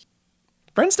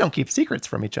 Friends don't keep secrets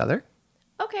from each other.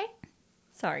 Okay,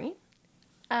 sorry.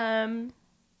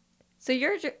 So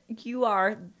you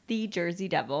are the Jersey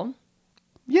Devil.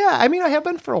 Yeah, I mean, I have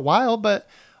been for a while, but,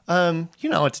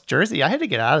 it's Jersey. I had to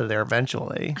get out of there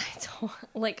eventually. I don't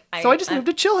like. So I just moved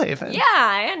to Chillhaven. Yeah,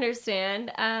 I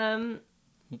understand.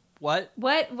 What?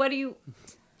 What do you?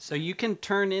 So you can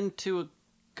turn into a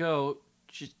goat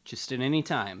just at any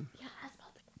time.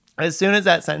 As soon as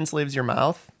that sentence leaves your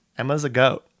mouth, Emma's a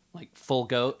goat. Like full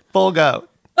goat. Full goat.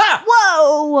 Ah!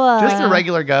 Whoa! Just a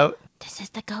regular goat. This is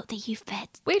the goat that you fed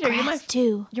Wait, are you my grass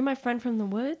to. You're my friend from the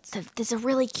woods. There's a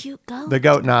really cute goat. The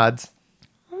goat nods.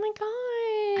 Oh my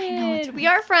god! I know, it's we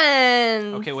are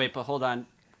friends. Okay, wait, but hold on.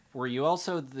 Were you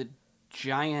also the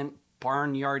giant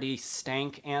barnyardy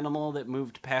stank animal that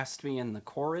moved past me in the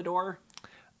corridor?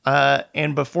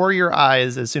 And before your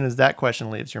eyes, as soon as that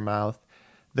question leaves your mouth,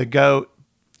 the goat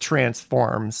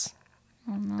transforms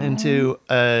into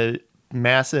a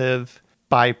massive,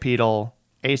 bipedal,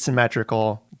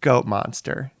 asymmetrical goat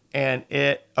monster. And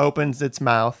it opens its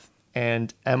mouth,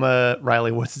 and Emma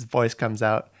Riley Woods' voice comes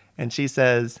out, and she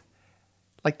says,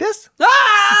 like this?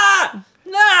 Ah!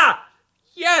 Nah!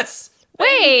 Yes!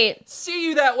 Wait. See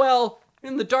you that well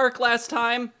in the dark last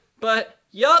time, but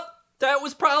yup, that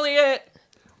was probably it.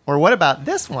 Or what about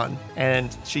this one?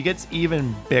 And she gets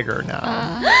even bigger now.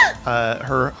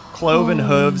 Her cloven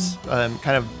hooves kind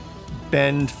of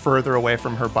bend further away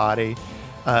from her body.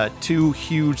 Two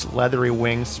huge leathery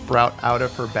wings sprout out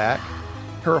of her back.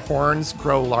 Her horns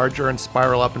grow larger and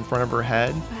spiral up in front of her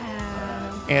head.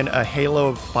 And a halo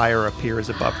of fire appears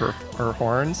above her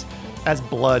horns as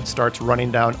blood starts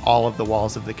running down all of the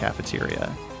walls of the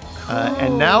cafeteria.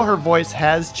 And now her voice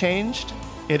has changed.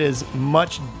 It is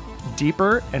much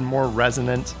deeper and more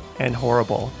resonant and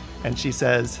horrible. And she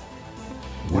says,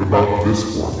 What about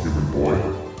this one, human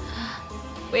boy?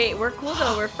 Wait, we're cool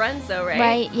though. We're friends though, right?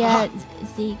 Right? Yeah,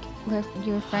 Zeke, we're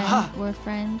your friend. We're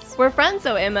friends. We're friends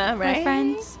though, Emma, right? We're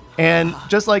friends. and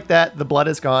just like that, the blood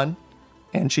is gone.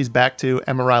 And she's back to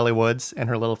Emma Riley Woods and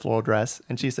her little floral dress.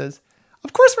 And she says,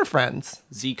 of course we're friends.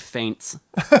 Zeke faints.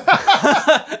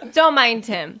 Don't mind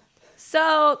him.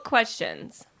 So,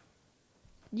 questions.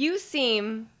 You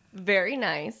seem very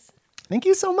nice. Thank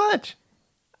you so much.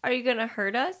 Are you gonna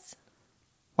hurt us?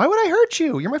 Why would I hurt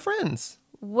you? You're my friends.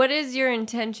 What is your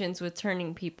intentions with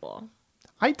turning people?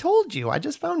 I told you. I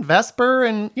just found Vesper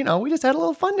and, we just had a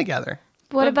little fun together.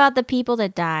 What about the people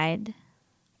that died?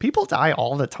 People die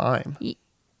all the time.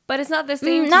 But it's not the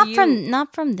same Not to you.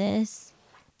 from this.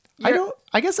 I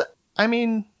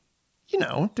mean,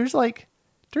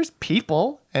 there's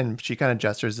people, and she kind of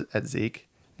gestures at Zeke,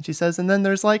 and she says, and then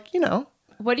there's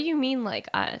What do you mean like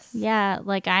us? Yeah,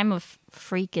 like I'm a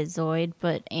freakazoid,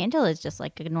 but Angela's just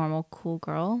like a normal cool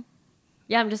girl.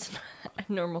 Yeah, I'm just a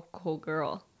normal cool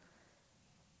girl.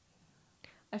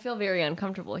 I feel very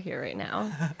uncomfortable here right now.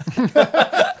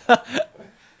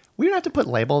 we don't have to put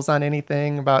labels on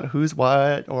anything about who's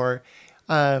what or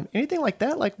anything like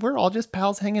that. Like, we're all just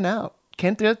pals hanging out.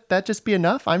 Can't that just be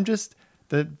enough? I'm just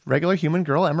the regular human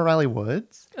girl, Emma Riley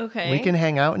Woods. Okay. We can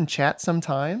hang out and chat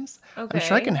sometimes. Okay. I'm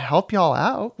sure I can help y'all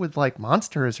out with like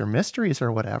monsters or mysteries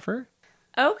or whatever.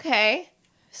 Okay.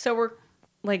 So we're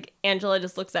like, Angela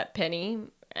just looks at Penny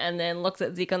and then looks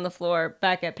at Zeke on the floor,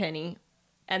 back at Penny,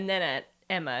 and then at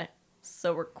Emma.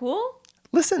 So we're cool?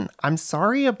 Listen, I'm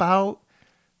sorry about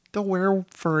the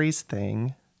were-furries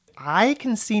thing. I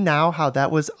can see now how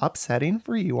that was upsetting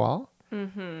for you all.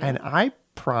 Mm-hmm. And I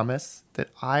promise that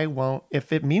I won't,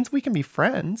 if it means we can be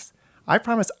friends, I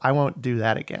promise I won't do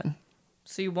that again.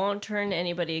 So you won't turn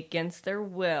anybody against their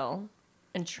will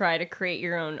and try to create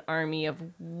your own army of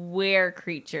were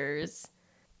creatures.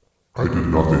 I did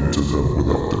nothing to them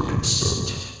without their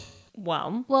consent.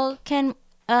 Well, can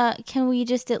we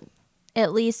just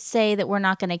at least say that we're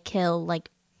not going to kill like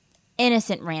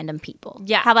innocent random people?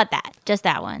 Yeah. How about that? Just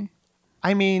that one.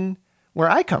 I mean, where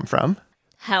I come from,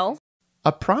 Hell?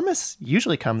 a promise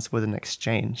usually comes with an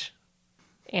exchange.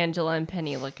 Angela and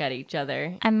Penny look at each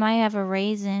other. I might have a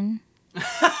raisin.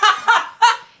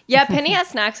 Yeah, Penny has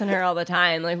snacks on her all the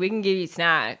time. Like, we can give you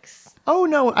snacks. Oh,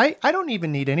 no, I don't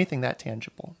even need anything that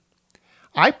tangible.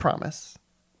 I promise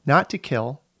not to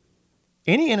kill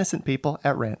any innocent people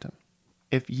at random.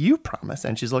 If you promise,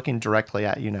 and she's looking directly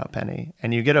at you now, Penny,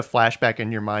 and you get a flashback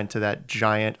in your mind to that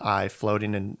giant eye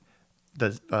floating in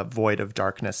the void of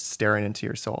darkness staring into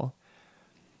your soul.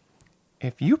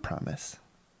 If you promise,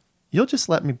 you'll just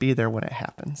let me be there when it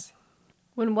happens.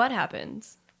 When what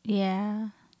happens? Yeah.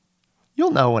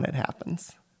 You'll know when it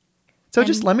happens. So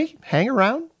just let me hang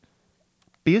around,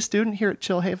 be a student here at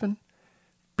Chillhaven,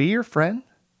 be your friend,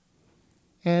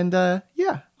 and I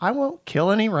won't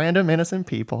kill any random innocent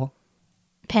people.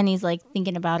 Penny's like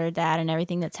thinking about her dad and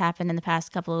everything that's happened in the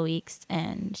past couple of weeks,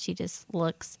 and she just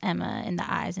looks Emma in the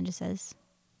eyes and just says,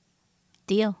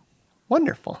 "Deal."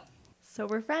 Wonderful. So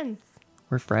we're friends.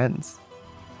 We're friends.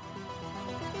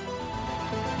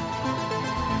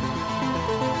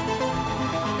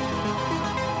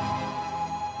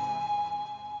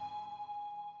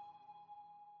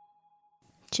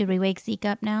 Should we wake Zeke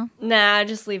up now? Nah,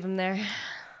 just leave him there.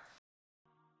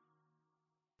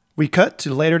 We cut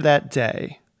to later that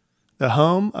day, the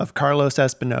home of Carlos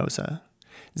Espinosa.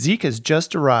 Zeke has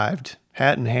just arrived,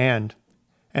 hat in hand,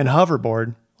 and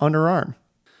hoverboard under arm.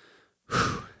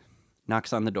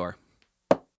 Knocks on the door.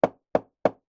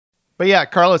 But yeah,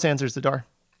 Carlos answers the door.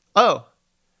 Oh,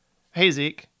 hey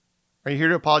Zeke, are you here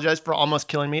to apologize for almost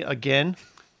killing me again?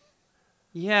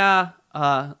 Yeah,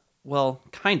 well,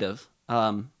 kind of.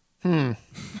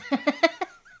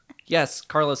 Yes,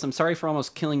 Carlos, I'm sorry for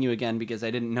almost killing you again because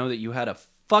I didn't know that you had a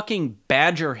fucking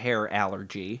badger hair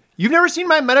allergy. You've never seen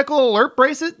my medical alert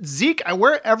bracelet? Zeke, I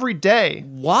wear it every day.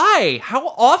 Why? How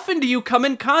often do you come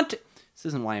in contact? This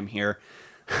isn't why I'm here.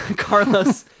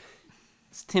 Carlos,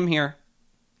 is Tim here?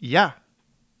 Yeah.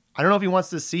 I don't know if he wants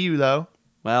to see you, though.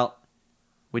 Well,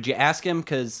 would you ask him?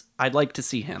 Because I'd like to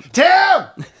see him. Tim!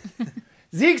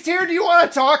 Zeke's here. Do you want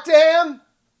to talk to him?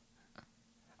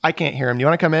 I can't hear him. Do you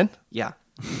want to come in? Yeah.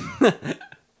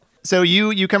 So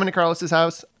you come into Carlos's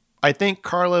house. I think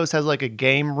Carlos has like a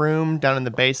game room down in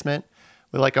the basement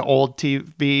with like an old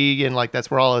TV, and like that's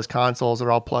where all his consoles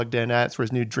are all plugged in at. It's where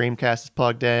his new Dreamcast is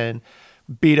plugged in.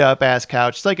 Beat up ass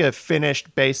couch. It's like a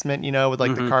finished basement, with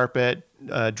like the carpet,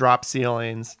 drop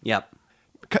ceilings. Yep.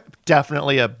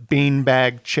 Definitely a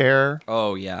beanbag chair.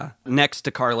 Oh, yeah. Next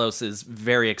to Carlos's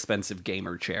very expensive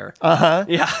gamer chair. Uh-huh.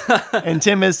 Yeah. And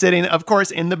Tim is sitting, of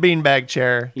course, in the beanbag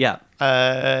chair. Yeah.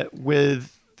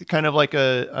 With kind of like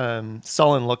a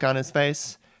sullen look on his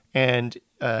face. And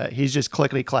he's just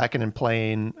clickety-clacking and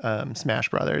playing Smash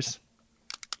Brothers.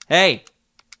 Hey.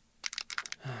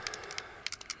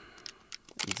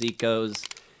 Zeke goes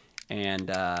and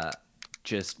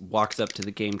just walks up to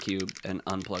the GameCube and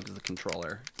unplugs the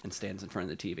controller and stands in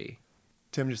front of the TV.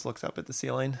 Tim just looks up at the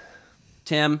ceiling.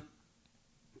 Tim.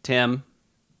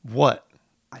 What?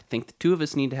 I think the two of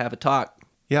us need to have a talk.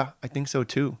 Yeah, I think so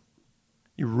too.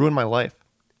 You ruined my life.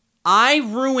 I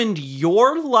ruined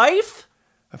your life?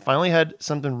 I finally had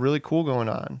something really cool going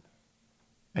on.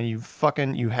 And you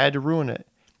had to ruin it.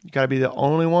 You gotta be the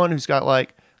only one who's got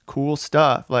like cool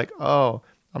stuff. Like, oh,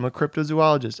 I'm a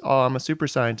cryptozoologist. Oh, I'm a super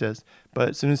scientist. But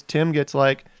as soon as Tim gets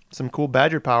like some cool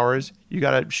badger powers, you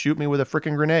got to shoot me with a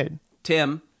freaking grenade.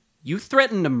 Tim, you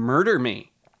threatened to murder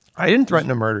me. I didn't threaten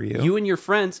to murder you. You and your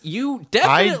friends, you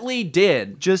definitely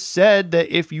did. Just said that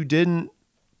if you didn't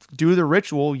do the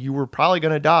ritual, you were probably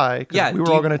going to die. Yeah, we were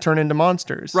all going to turn into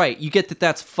monsters. Right, you get that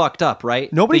that's fucked up,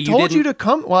 right? Nobody That told you didn't- to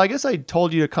come. Well, I guess I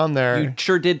told you to come there. You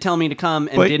sure did tell me to come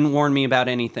and But- didn't warn me about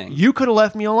anything. You could have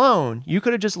left me alone. You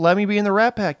could have just let me be in the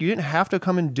Rat Pack. You didn't have to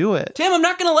come and do it. Tim, I'm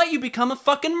not going to let you become a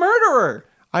fucking murderer.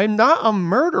 I'm not a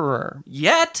murderer.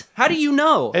 Yet? How do you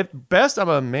know? At best, I'm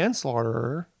a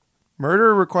manslaughterer.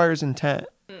 Murder requires intent.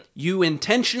 You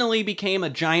intentionally became a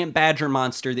giant badger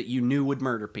monster that you knew would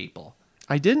murder people.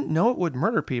 I didn't know it would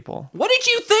murder people. What did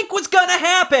you think was going to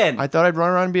happen? I thought I'd run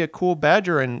around and be a cool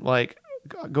badger and like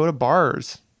go to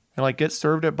bars and like get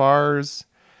served at bars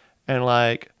and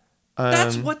like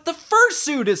That's what the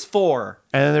fursuit is for.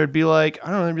 and then there'd be like, I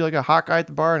don't know, there'd be like a hot guy at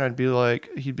the bar and I'd be like,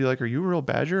 he'd be like, "Are you a real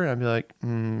badger?" And I'd be like,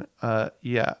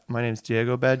 yeah, my name's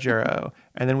Diego Badgero.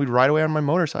 And then we'd ride away on my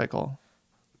motorcycle.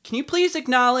 Can you please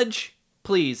acknowledge,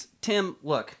 please, Tim,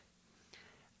 look,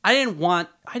 I didn't,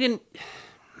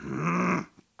 God,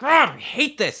 I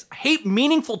hate this. I hate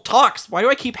meaningful talks. Why do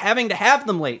I keep having to have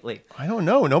them lately? I don't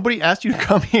know. Nobody asked you to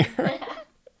come here.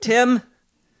 Tim,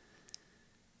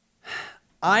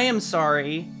 I am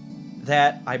sorry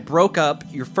that I broke up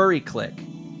your furry clique.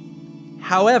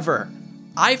 However,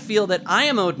 I feel that I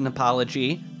am owed an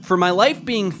apology for my life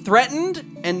being threatened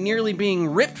and nearly being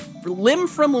ripped limb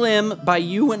from limb by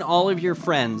you and all of your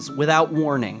friends without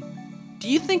warning. Do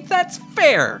you think that's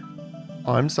fair?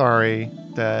 I'm sorry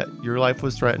that your life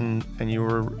was threatened and you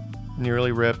were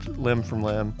nearly ripped limb from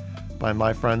limb by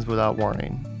my friends without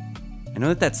warning. I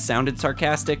know that sounded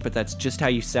sarcastic, but that's just how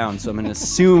you sound, so I'm going to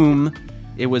assume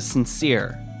it was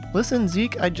sincere. Listen,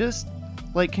 Zeke,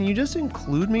 can you just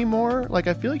include me more? Like,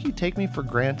 I feel like you take me for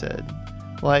granted.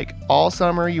 Like, all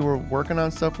summer you were working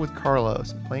on stuff with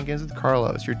Carlos, playing games with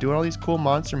Carlos. You're doing all these cool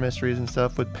monster mysteries and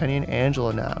stuff with Penny and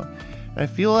Angela now. And I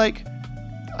feel like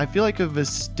a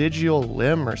vestigial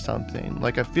limb or something.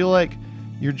 Like, I feel like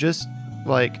you're just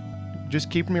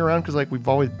keeping me around because, like, we've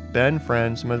always been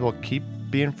friends. So might as well keep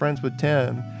being friends with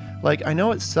Tim. Like, I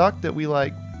know it sucked that we,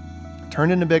 like,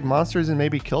 turned into big monsters and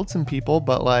maybe killed some people,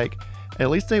 but, like, at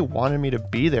least they wanted me to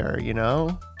be there, you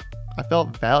know? I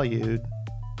felt valued.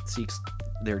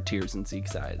 There are tears in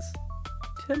Zeke's eyes.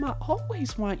 Tim, I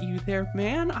always want you there,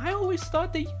 man. I always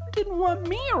thought that you didn't want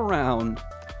me around.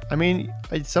 I mean,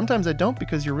 sometimes I don't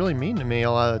because you're really mean to me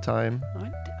a lot of the time.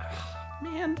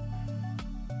 Man,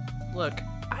 look,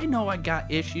 I know I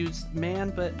got issues,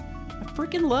 man, but I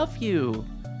freaking love you.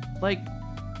 Like,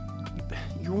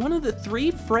 you're one of the 3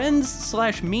 friends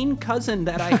 / mean cousin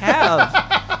that I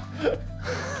have.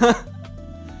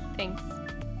 Thanks.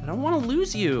 I don't want to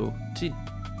lose you to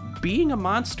being a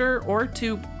monster or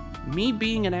to me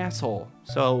being an asshole.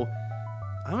 So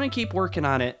I'm going to keep working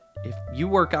on it if you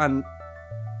work on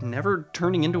never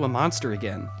turning into a monster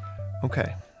again.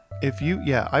 Okay.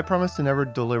 I promise to never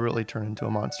deliberately turn into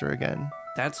a monster again.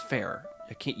 That's fair.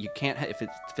 You can't if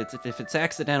it's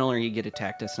accidental or you get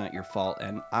attacked, it's not your fault,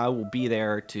 and I will be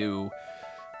there to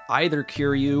either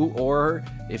cure you or,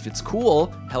 if it's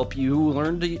cool, help you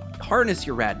learn to harness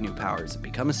your rad new powers and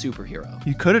become a superhero.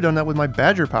 You could have done that with my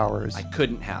badger powers. I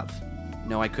couldn't have.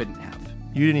 No, I couldn't have.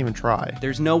 You didn't even try.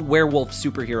 There's no werewolf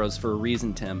superheroes for a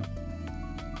reason, Tim.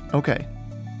 Okay.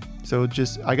 So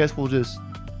I guess we'll just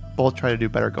both try to do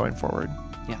better going forward.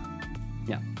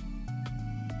 Yeah.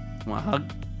 Want a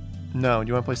hug? No, do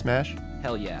you want to play Smash?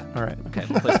 Hell yeah. All right. Okay,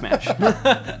 we'll play Smash.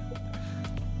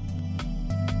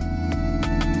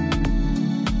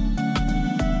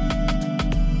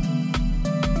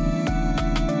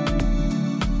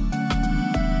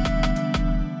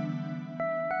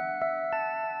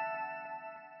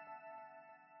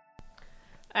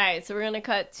 All right, so we're going to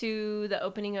cut to the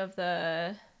opening of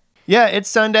the... Yeah, it's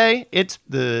Sunday. It's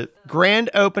the grand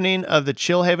opening of the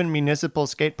Chillhaven Municipal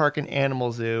Skate Park and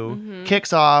Animal Zoo. Mm-hmm.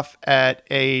 Kicks off at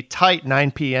a tight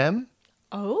 9 p.m.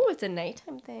 Oh, it's a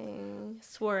nighttime thing.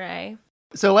 Soiree.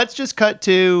 So let's just cut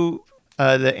to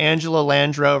the Angela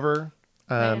Land Rover,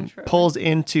 Land Rover. pulls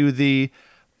into the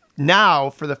now,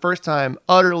 for the first time,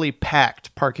 utterly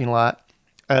packed parking lot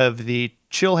of the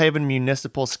Chillhaven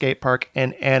Municipal Skate Park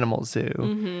and Animal Zoo.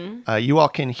 Mm-hmm. You all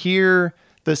can hear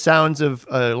the sounds of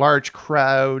a large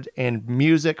crowd and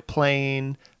music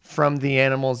playing from the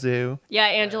Animal Zoo. Yeah,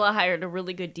 Angela hired a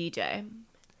really good DJ.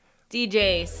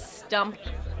 DJ Stomp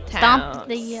Stomp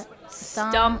the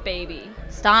Stomp Baby.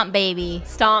 Stomp Baby.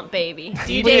 Stomp Baby.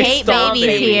 We DJ hate Stomp babies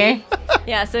Baby. here.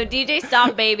 Yeah, so DJ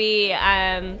Stomp Baby.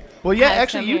 Well, yeah, has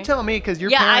actually, you some- tell me because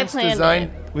your Yeah, I parents planned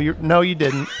designed. Well, no, you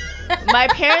didn't. My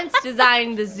parents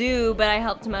designed the zoo, but I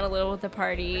helped them out a little with the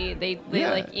party. They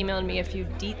Yeah. like emailed me a few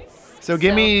deets. So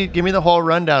give me the whole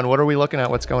rundown. What are we looking at?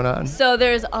 What's going on? So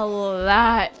there's a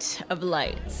lot of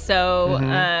lights. So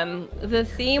Mm-hmm. the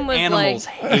theme was Animals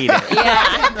like hate it.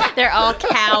 yeah. They're all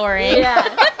cowering. Yeah.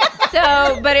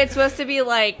 So, but it's supposed to be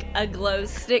like a glow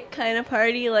stick kind of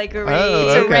party, like a rave,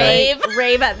 Oh, okay.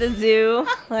 rave at the zoo,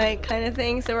 like kind of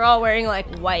thing. So we're all wearing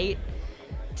like white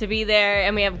to be there,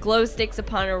 and we have glow sticks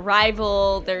upon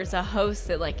arrival. There's a host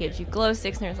that like gives you glow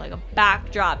sticks, and there's like a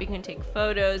backdrop. You can take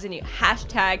photos, and you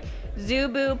hashtag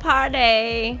Zubu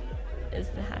Party is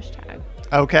the hashtag.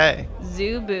 Okay.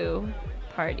 Zubu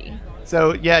Party.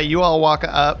 So yeah, you all walk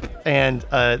up, and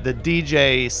the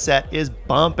DJ set is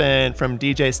bumping from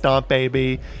DJ Stomp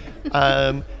Baby.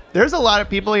 There's a lot of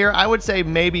people here. I would say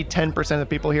maybe 10% of the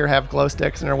people here have glow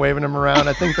sticks and are waving them around.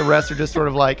 I think the rest are just sort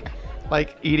of like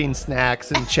eating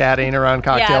snacks and chatting around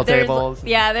cocktail tables.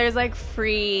 Yeah, there's like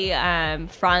free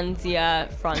Franzia.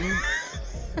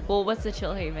 Well, what's the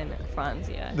Chill Haven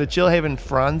Franzia? The Chillhaven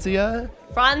Franzia?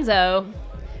 Franzo.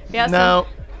 Yeah, No.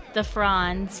 The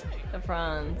Franz. the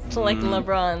Franz. So like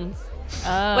LeBron's.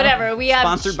 Oh. Whatever. We have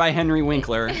Sponsored by Henry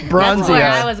Winkler. That's where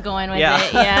I Bronzia. was going with Yeah.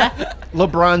 it. Yeah.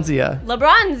 LeBronzia.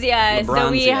 LeBronzia.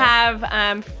 So we LeBronzia.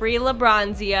 have free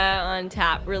LeBronzia on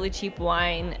tap, really cheap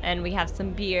wine, and we have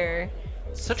some beer.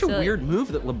 Such a So- weird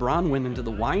move that LeBron went into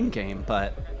the wine game,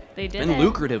 but They it's did been it.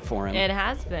 lucrative for him. It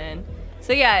has been.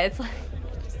 So yeah, it's like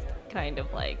just kind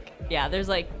of like there's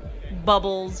like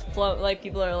bubbles float, like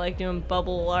people are like doing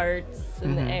bubble arts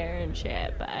in the air and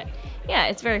shit. But yeah,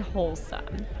 it's very wholesome.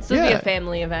 This would be Yeah. a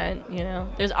family event, you know.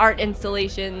 There's art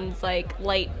installations, like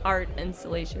light art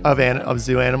installations Of zoo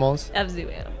animals. of zoo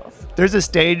animals. There's a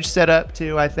stage set up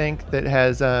too, I think, that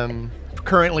has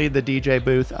currently the DJ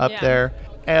booth up Yeah. there.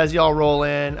 As y'all roll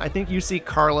in, I think you see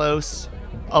Carlos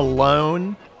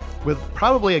alone with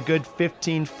probably a good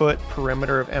 15-foot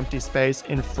perimeter of empty space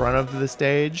in front of the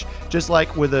stage, just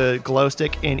like with a glow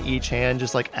stick in each hand,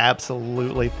 just like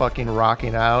absolutely fucking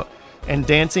rocking out and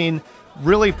dancing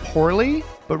really poorly,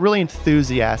 but really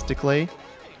enthusiastically.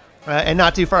 And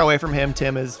not too far away from him,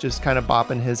 Tim is just kind of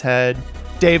bopping his head.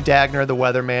 Dave Dagner, the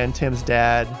weatherman, Tim's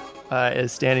dad,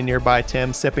 is standing nearby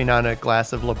Tim, sipping on a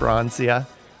glass of LeBronzia.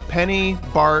 Penny,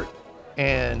 Bart,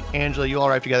 and Angela, you all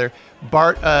arrive together.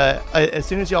 Bart, as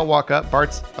soon as y'all walk up,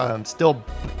 Bart's still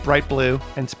bright blue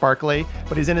and sparkly,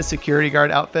 but he's in his security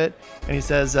guard outfit, and he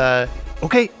says,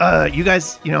 "Okay, you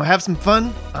guys, have some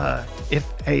fun.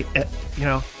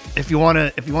 If you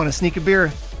wanna sneak a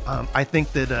beer, I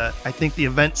think the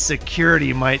event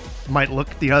security might look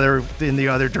in the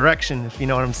other direction, if you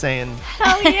know what I'm saying."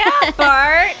 Hell yeah,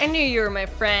 Bart! I knew you were my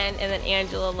friend. And then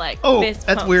Angela like Oh, fist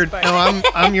that's pumps weird. Bart. No,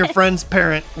 I'm your friend's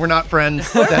parent. We're not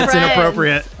friends. That's friends.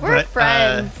 inappropriate. We're but,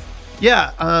 friends.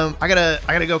 Yeah, I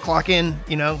gotta go clock in.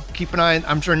 Keep an eye.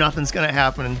 I'm sure nothing's gonna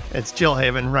happen. It's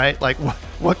Chillhaven, right? Like,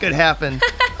 what could happen?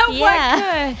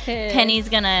 Yeah. Good. Penny's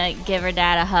gonna give her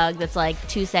dad a hug that's like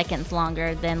 2 seconds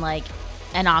longer than like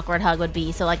an awkward hug would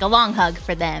be. So like a long hug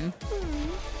for them.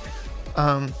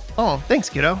 Oh, thanks,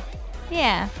 kiddo.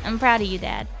 Yeah, I'm proud of you,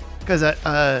 Dad. Because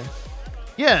yeah,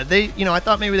 I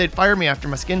thought maybe they'd fire me after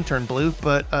my skin turned blue,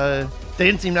 but they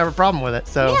didn't seem to have a problem with it.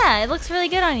 So Yeah, it looks really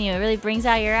good on you. It really brings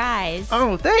out your eyes.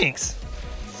 oh, thanks.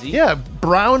 Zeke, Yeah,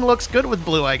 brown looks good with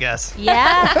blue, I guess.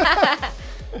 Yeah.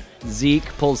 Zeke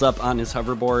pulls up on his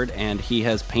hoverboard, and he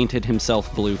has painted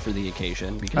himself blue for the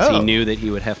occasion because he Oh. knew that he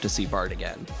would have to see Bart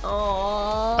again.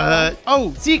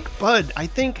 Aww. Zeke, bud, I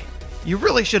think you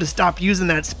really should have stopped using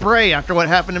that spray after what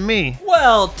happened to me.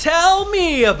 Well, tell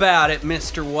me about it,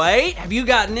 Mr. White. Have you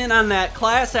gotten in on that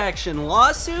class action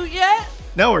lawsuit yet?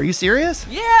 No, are you serious?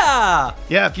 Yeah.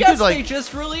 Yeah, if you Yes, could, they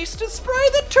just released a spray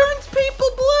that turns people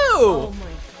blue. Oh my.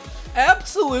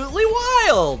 Absolutely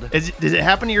wild. Did it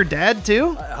happen to your dad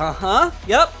too? Uh-huh.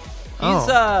 Yep.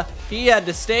 Oh. He had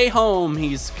to stay home.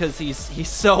 He's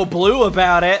so blue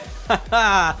about it.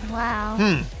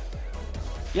 Wow.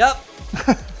 Yep.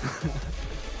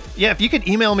 Yeah, if you could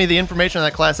email me the information on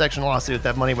that class action lawsuit,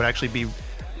 that money would actually be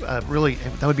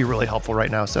really helpful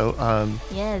right now. So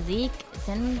Yeah, Zeke,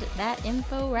 send that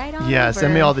info right on yeah, over.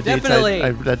 send me all the deets.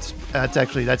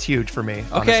 Definitely. That's huge for me.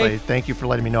 Okay. Honestly, thank you for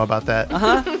letting me know about that.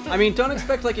 Huh? I mean, don't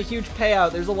expect like a huge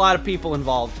payout. There's a lot of people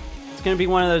involved. It's gonna be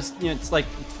one of those. It's like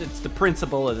it's the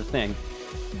principle of the thing.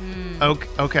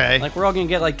 Okay. Like we're all gonna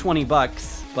get like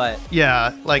 $20. but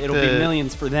Yeah, like it'll be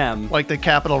millions for them. like the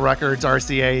Capitol Records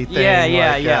RCA thing.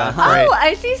 Yeah. Right. Oh,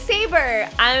 I see Saber.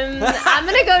 I'm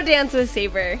gonna go dance with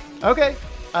Saber. Okay.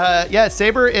 Yeah,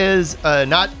 Saber is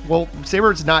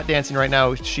Saber's not dancing right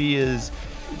now. She's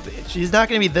not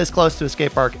going to be this close to a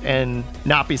skate park and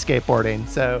not be skateboarding.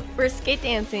 So We're skate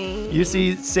dancing. you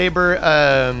see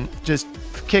Saber just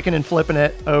kicking and flipping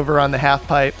it over on the half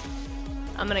pipe.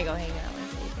 I'm gonna go hang out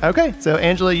with Saber. Okay, so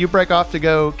Angela, you break off to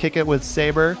go kick it with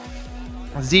Saber.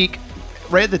 Zeke,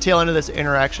 right at the tail end of this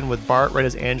interaction with Bart, right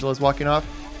as Angela's walking off,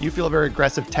 you feel a very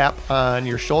aggressive tap on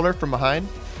your shoulder from behind,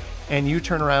 and you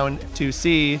turn around to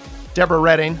see Deborah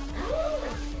Redding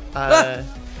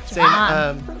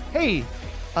saying, hey,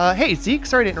 Zeke,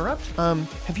 sorry to interrupt.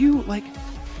 Have you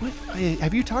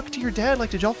talked to your dad?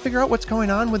 Like, did y'all figure out what's going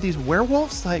on with these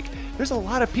werewolves? Like, there's a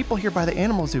lot of people here by the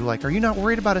animal zoo. Like, are you not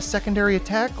worried about a secondary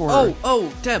attack? Or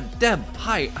Oh, Deb,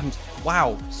 hi.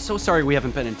 Wow, so sorry we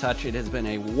haven't been in touch. It has been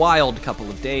a wild couple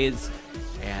of days,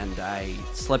 and I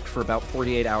slept for about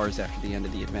 48 hours after the end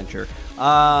of the adventure.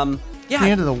 the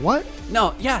end of the what?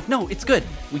 No, it's good.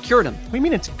 We cured him. What do you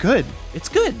mean it's good? It's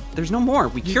good. There's no more.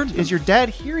 We cured him. Is your dad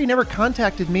here? He never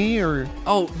contacted me, or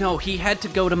Oh, no, he had to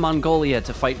go to Mongolia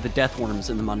to fight the death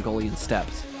worms in the Mongolian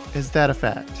steppes. is that a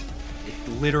fact?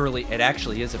 It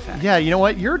actually is a fact. Yeah, you know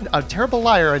what? You're a terrible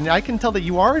liar, and I can tell that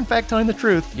you are, in fact, telling the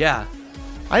truth. Yeah.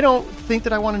 I don't think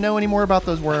that I want to know any more about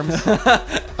those worms.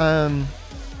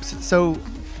 So,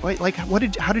 wait, like, how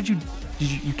did you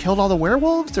killed all the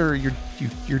werewolves, or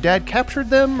your dad captured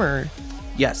them, or?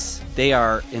 Yes, they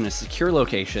are in a secure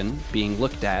location being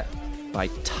looked at by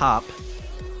top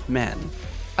men.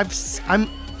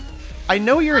 I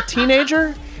know you're a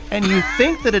teenager, and you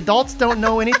think that adults don't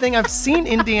know anything. I've seen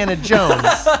Indiana Jones.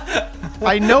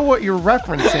 I know what you're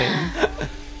referencing.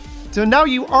 So now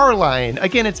you are lying.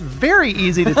 Again, it's very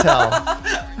easy to tell.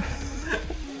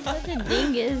 What a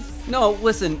dingus. No,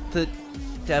 listen, the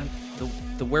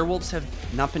werewolves have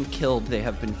not been killed. They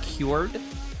have been cured,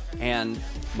 and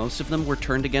most of them were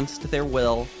turned against their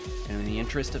will. And in the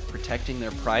interest of protecting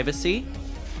their privacy,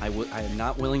 I am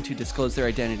not willing to disclose their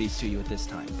identities to you at this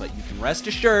time. But you can rest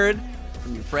assured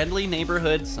from your friendly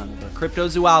neighborhood son of a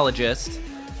cryptozoologist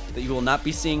that you will not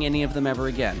be seeing any of them ever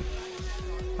again.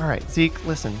 All right, Zeke,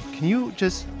 listen, can you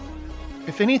just,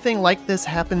 if anything like this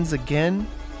happens again,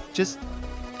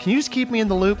 can you just keep me in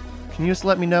the loop? Can you just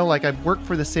let me know? Like, I work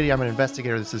for the city, I'm an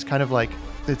investigator. This is kind of like,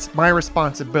 it's my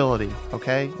responsibility,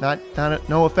 okay?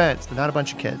 No offense, but not a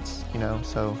bunch of kids,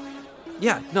 so.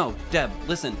 Yeah, no, Deb,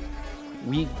 listen,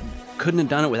 we couldn't have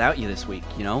done it without you this week,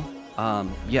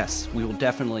 Yes, you'll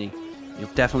definitely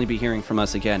be hearing from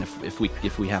us again if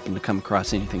we happen to come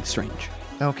across anything strange.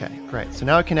 Okay, great. So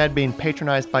now I can add being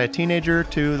patronized by a teenager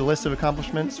to the list of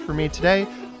accomplishments for me today.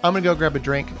 I'm gonna go grab a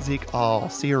drink. Zeke, I'll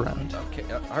see you around. Okay,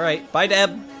 all right. Bye,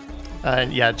 Deb.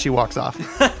 And yeah, she walks off.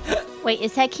 Wait,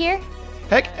 is Heck here?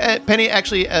 Heck, Penny,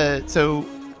 actually,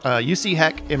 you see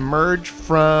Heck emerge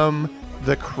from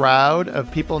the crowd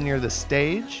of people near the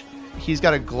stage. He's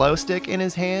got a glow stick in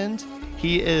his hand.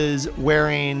 He is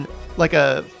wearing like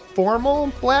a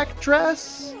formal black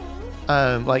dress.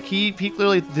 Like he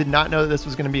clearly did not know that this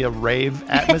was going to be a rave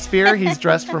atmosphere. He's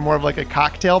dressed for more of like a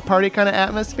cocktail party kind of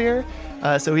atmosphere.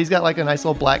 So he's got like a nice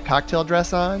little black cocktail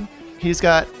dress on. He's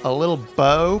got a little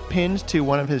bow pinned to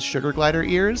one of his sugar glider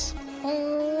ears.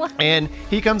 Oh. And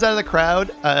he comes out of the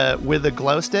crowd with a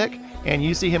glow stick, and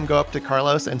you see him go up to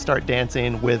Carlos and start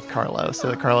dancing with Carlos, so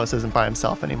that Carlos isn't by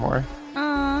himself anymore.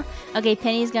 Aw. Okay,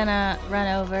 Penny's gonna run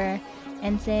over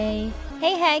and say,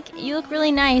 "Hey, Heck, you look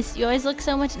really nice. You always look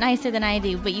so much nicer than I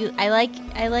do. But I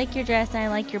like your dress and I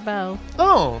like your bow."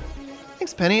 Oh,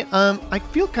 thanks, Penny. I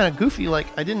feel kind of goofy. Like,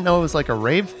 I didn't know it was like a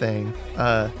rave thing.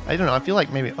 I don't know. I feel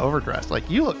like maybe overdressed. Like,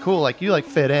 you look cool. Like, you like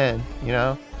fit in,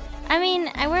 I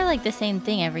mean, I wear like the same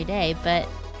thing every day, but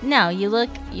no, you look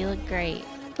great.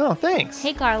 Oh, thanks.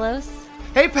 Hey, Carlos.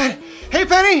 Hey,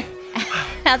 Penny.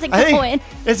 How's it I think going?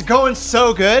 it's going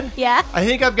so good. Yeah? I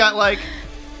think I got like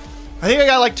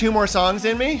 2 more songs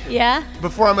in me Yeah?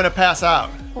 before I'm gonna pass out.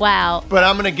 Wow. But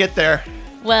I'm gonna get there.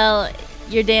 Well,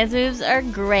 your dance moves are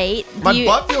great. My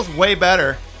butt feels way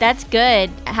better. That's good.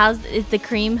 Is the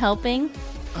cream helping?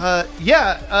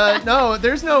 No,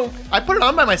 there's no. I put it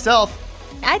on by myself.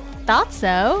 I thought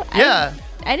so. Yeah.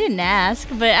 I didn't ask,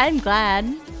 but I'm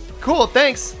glad. Cool.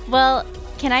 Thanks. Well,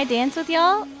 can I dance with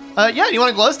y'all? Yeah. You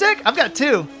want a glow stick? I've got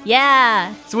 2.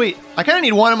 Yeah. Sweet. I kind of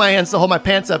need one in my hands to hold my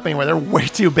pants up anywhere. They're way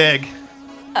too big.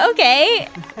 Okay.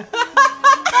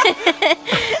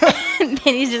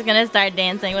 Penny's just gonna start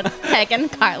dancing with Heck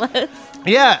and Carlos.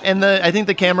 Yeah, and I think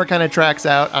the camera kind of tracks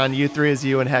out on you 3 as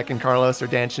you and Heck and Carlos are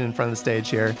dancing in front of the stage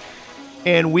here.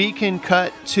 And we can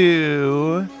cut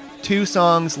to 2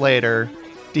 songs later.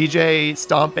 DJ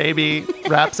Stomp Baby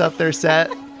wraps up their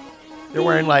set. They're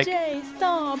wearing like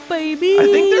Stomp Baby. I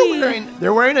think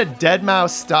they're wearing a Deadmau5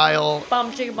 style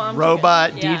Bomb chicka bomb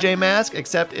robot chicka. Yeah. DJ mask,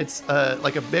 except it's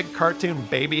like a big cartoon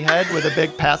baby head with a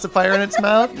big pacifier in its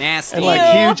mouth. Nasty. And like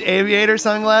huge aviator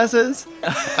sunglasses.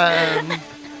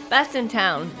 Best in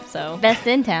town, so. Best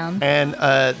in town. And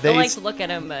I they like to look at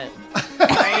him, but.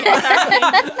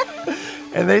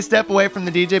 and they step away from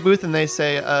the DJ booth and they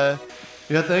say,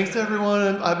 yeah, thanks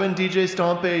everyone. I've been DJ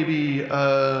Stomp Baby.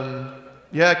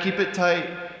 Yeah, keep it tight.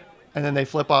 And then they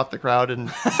flip off the crowd and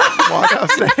walk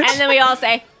off stage. And then we all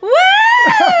say, woo!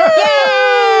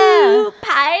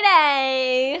 Pie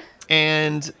day!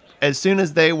 And as soon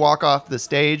as they walk off the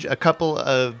stage, a couple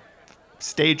of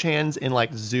stagehands in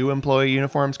like zoo employee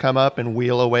uniforms come up and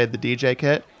wheel away the DJ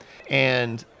kit.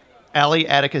 And Allie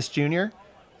Atticus Jr.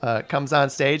 Comes on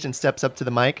stage and steps up to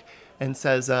the mic and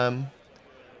says,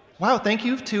 wow, thank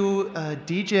you to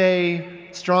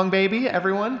DJ Strong Baby,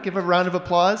 everyone. Give a round of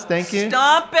applause. Thank you.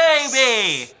 Stop,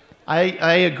 baby!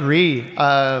 I agree.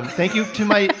 Thank you to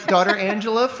my daughter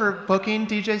Angela for booking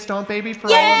DJ Stomp Baby for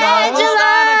all of us.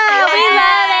 Angela! We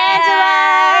love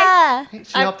Angela!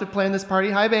 She helped to plan this party.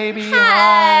 Hi, baby.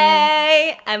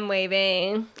 Hi! I'm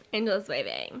waving. Angela's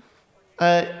waving.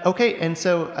 Okay, and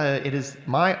so it is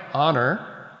my honor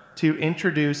to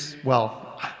introduce,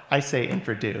 well, I say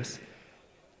introduce.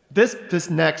 This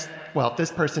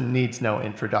person needs no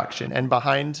introduction. And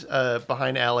behind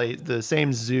Allie, the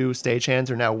same zoo stagehands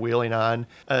are now wheeling on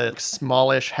a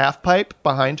smallish half pipe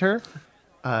behind her.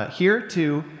 Here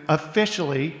to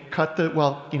officially cut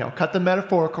the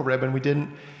metaphorical ribbon.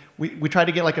 We tried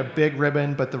to get like a big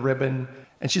ribbon, but the ribbon,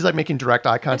 and she's like making direct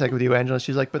eye contact with you, Angela.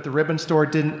 She's like, but the ribbon store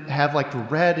didn't have like the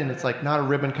red, and it's like not a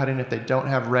ribbon cutting if they don't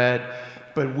have red.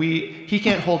 But he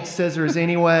can't hold scissors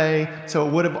anyway, so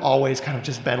it would have always kind of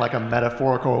just been like a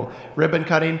metaphorical ribbon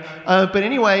cutting. But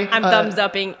anyway, I'm thumbs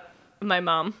upping my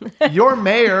mom. your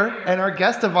mayor and our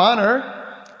guest of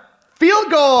honor, Field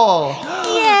Goal.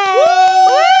 Yay!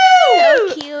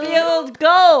 So cute. Field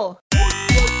goal!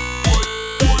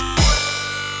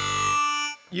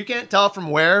 You can't tell from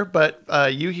where, but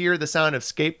you hear the sound of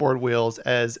skateboard wheels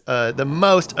as the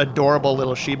most adorable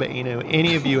little Shiba Inu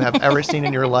any of you have ever seen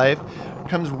in your life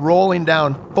comes rolling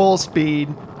down full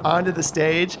speed onto the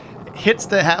stage, hits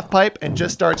the half pipe, and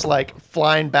just starts like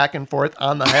flying back and forth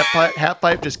on the half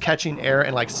pipe, just catching air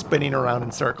and like spinning around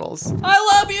in circles. I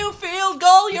love you, Field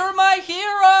Goal. You're my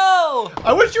hero.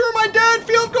 I wish you were my dad,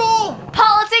 Field Goal.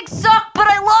 Politics suck, but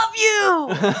I love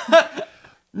you!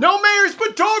 No mayors,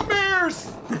 but dog mayors.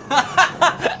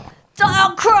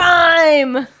 Dog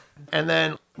crime! And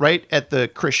then right at the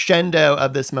crescendo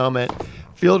of this moment,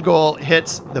 Field Goal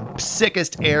hits the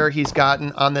sickest air he's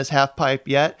gotten on this half pipe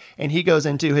yet, and he goes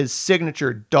into his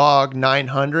signature dog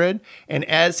 900. And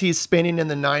as he's spinning in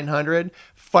the 900,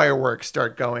 fireworks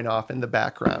start going off in the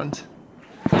background.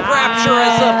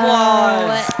 Rapturous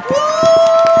applause.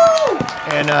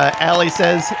 And Allie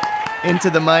says into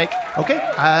the mic, okay,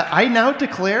 I now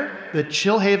declare the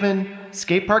Chillhaven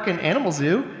Skate Park and Animal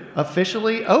Zoo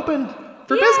officially open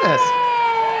for business.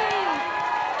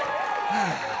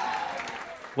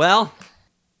 Well,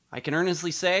 I can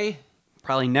earnestly say,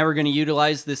 probably never going to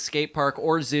utilize this skate park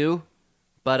or zoo,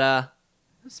 but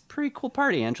it's a pretty cool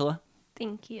party, Angela.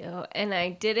 Thank you. And I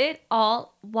did it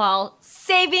all while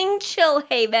saving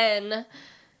Chillhaven.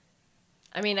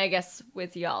 I mean, I guess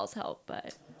with y'all's help,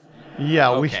 but...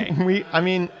 Yeah, Okay. I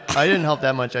mean, I didn't help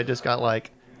that much. I just got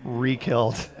like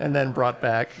re-killed and then brought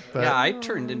back. But Yeah, I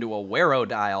turned into a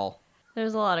Werodile.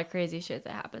 There's a lot of crazy shit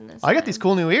that happened this I got time. these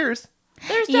cool new ears.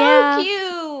 They're so Yeah.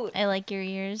 cute! I like your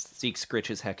ears. Zeke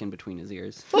scritches heck in between his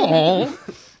ears. Oh.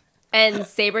 And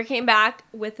Saber came back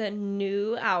with a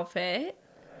new outfit.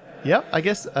 Yep, I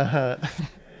guess I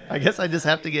just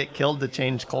have to get killed to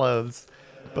change clothes.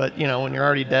 But, you know, when you're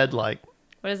already dead, like,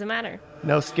 What does it matter?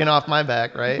 no skin off my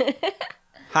back, right?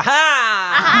 Ha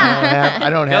ha! I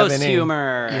don't have Ghost any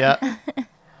humor. Yeah.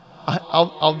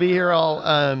 I'll be here all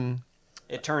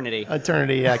Eternity.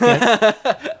 eternity. Yeah, I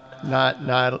can't.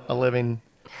 Not a living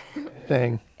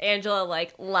thing. Angela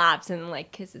like laughs and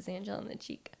like kisses Angela on the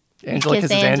cheek. Angela Kiss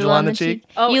kisses Angela on the cheek.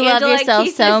 Oh, You Angela love yourself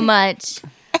kisses- so much.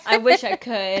 I wish I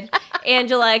could.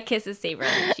 Angela kisses Saber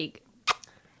on the cheek.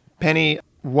 Penny,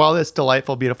 while this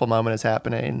delightful, beautiful moment is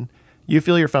happening, you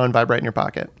feel your phone vibrate in your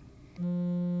pocket.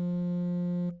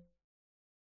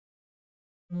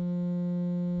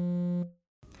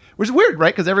 Which is weird,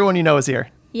 right? Because everyone you know is here.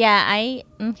 Yeah, I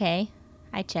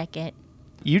check it.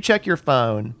 You check your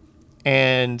phone,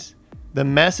 and the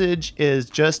message is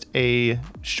just a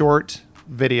short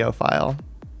video file.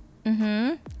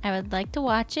 I would like to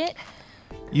watch it.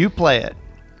 You play it.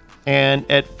 And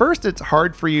at first, it's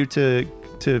hard for you to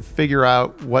figure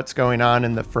out what's going on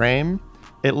in the frame.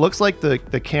 It looks like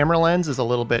the camera lens is a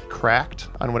little bit cracked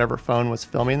on whatever phone was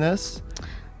filming this.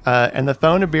 And the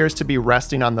phone appears to be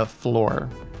resting on the floor.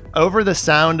 Over the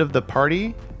sound of the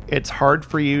party, it's hard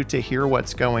for you to hear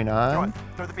what's going on,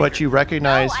 but you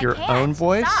recognize your own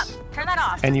voice,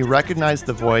 and you recognize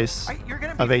the voice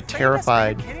of a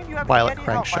terrified Violet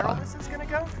Crankshaw.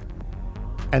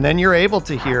 And then you're able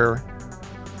to hear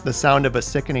the sound of a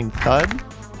sickening thud,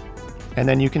 and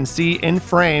then you can see in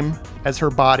frame as her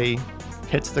body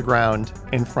hits the ground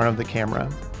in front of the camera.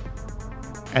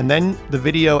 And then the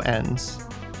video ends,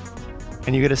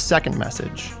 and you get a second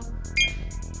message.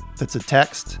 That's a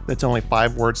text that's only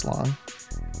 5 words long.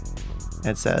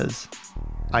 And it says,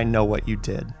 "I know what you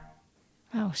did."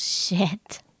 Oh,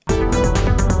 shit.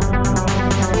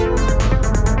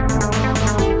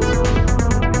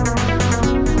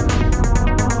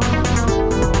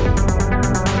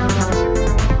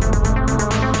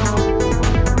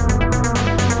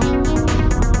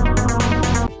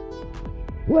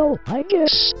 Well, I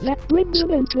guess that brings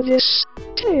an end to this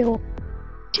tale.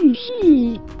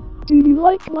 Tee-hee. Do you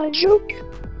like my joke?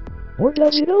 Or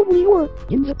does it only work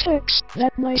in the text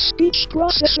that my speech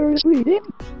processor is reading?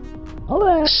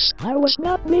 Alas, I was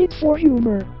not made for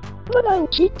humor. But I'll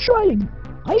keep trying.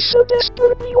 I so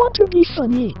desperately want to be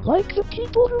funny, like the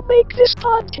people who make this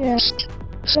podcast.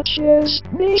 Such as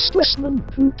Mae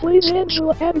Stressman, who plays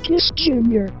Angela Abacus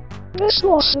Jr., Bess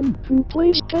Lawson, who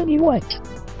plays Penny White,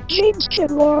 James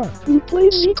Kedlar, who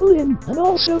plays Zeke Lynn and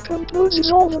also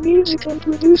composes all the music and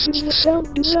produces the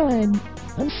sound design,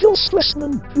 and Phil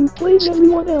Stressman, who plays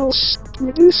everyone else,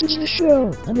 produces the show,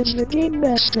 and is the game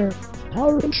master.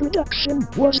 Our introduction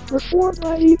was performed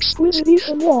by the exquisite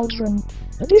Ethan Waldron.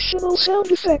 Additional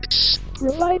sound effects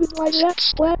provided by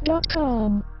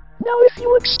ZachSplat.com. Now if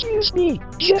you'll excuse me,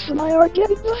 Jeff and I are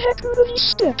getting the heck out of these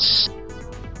steps.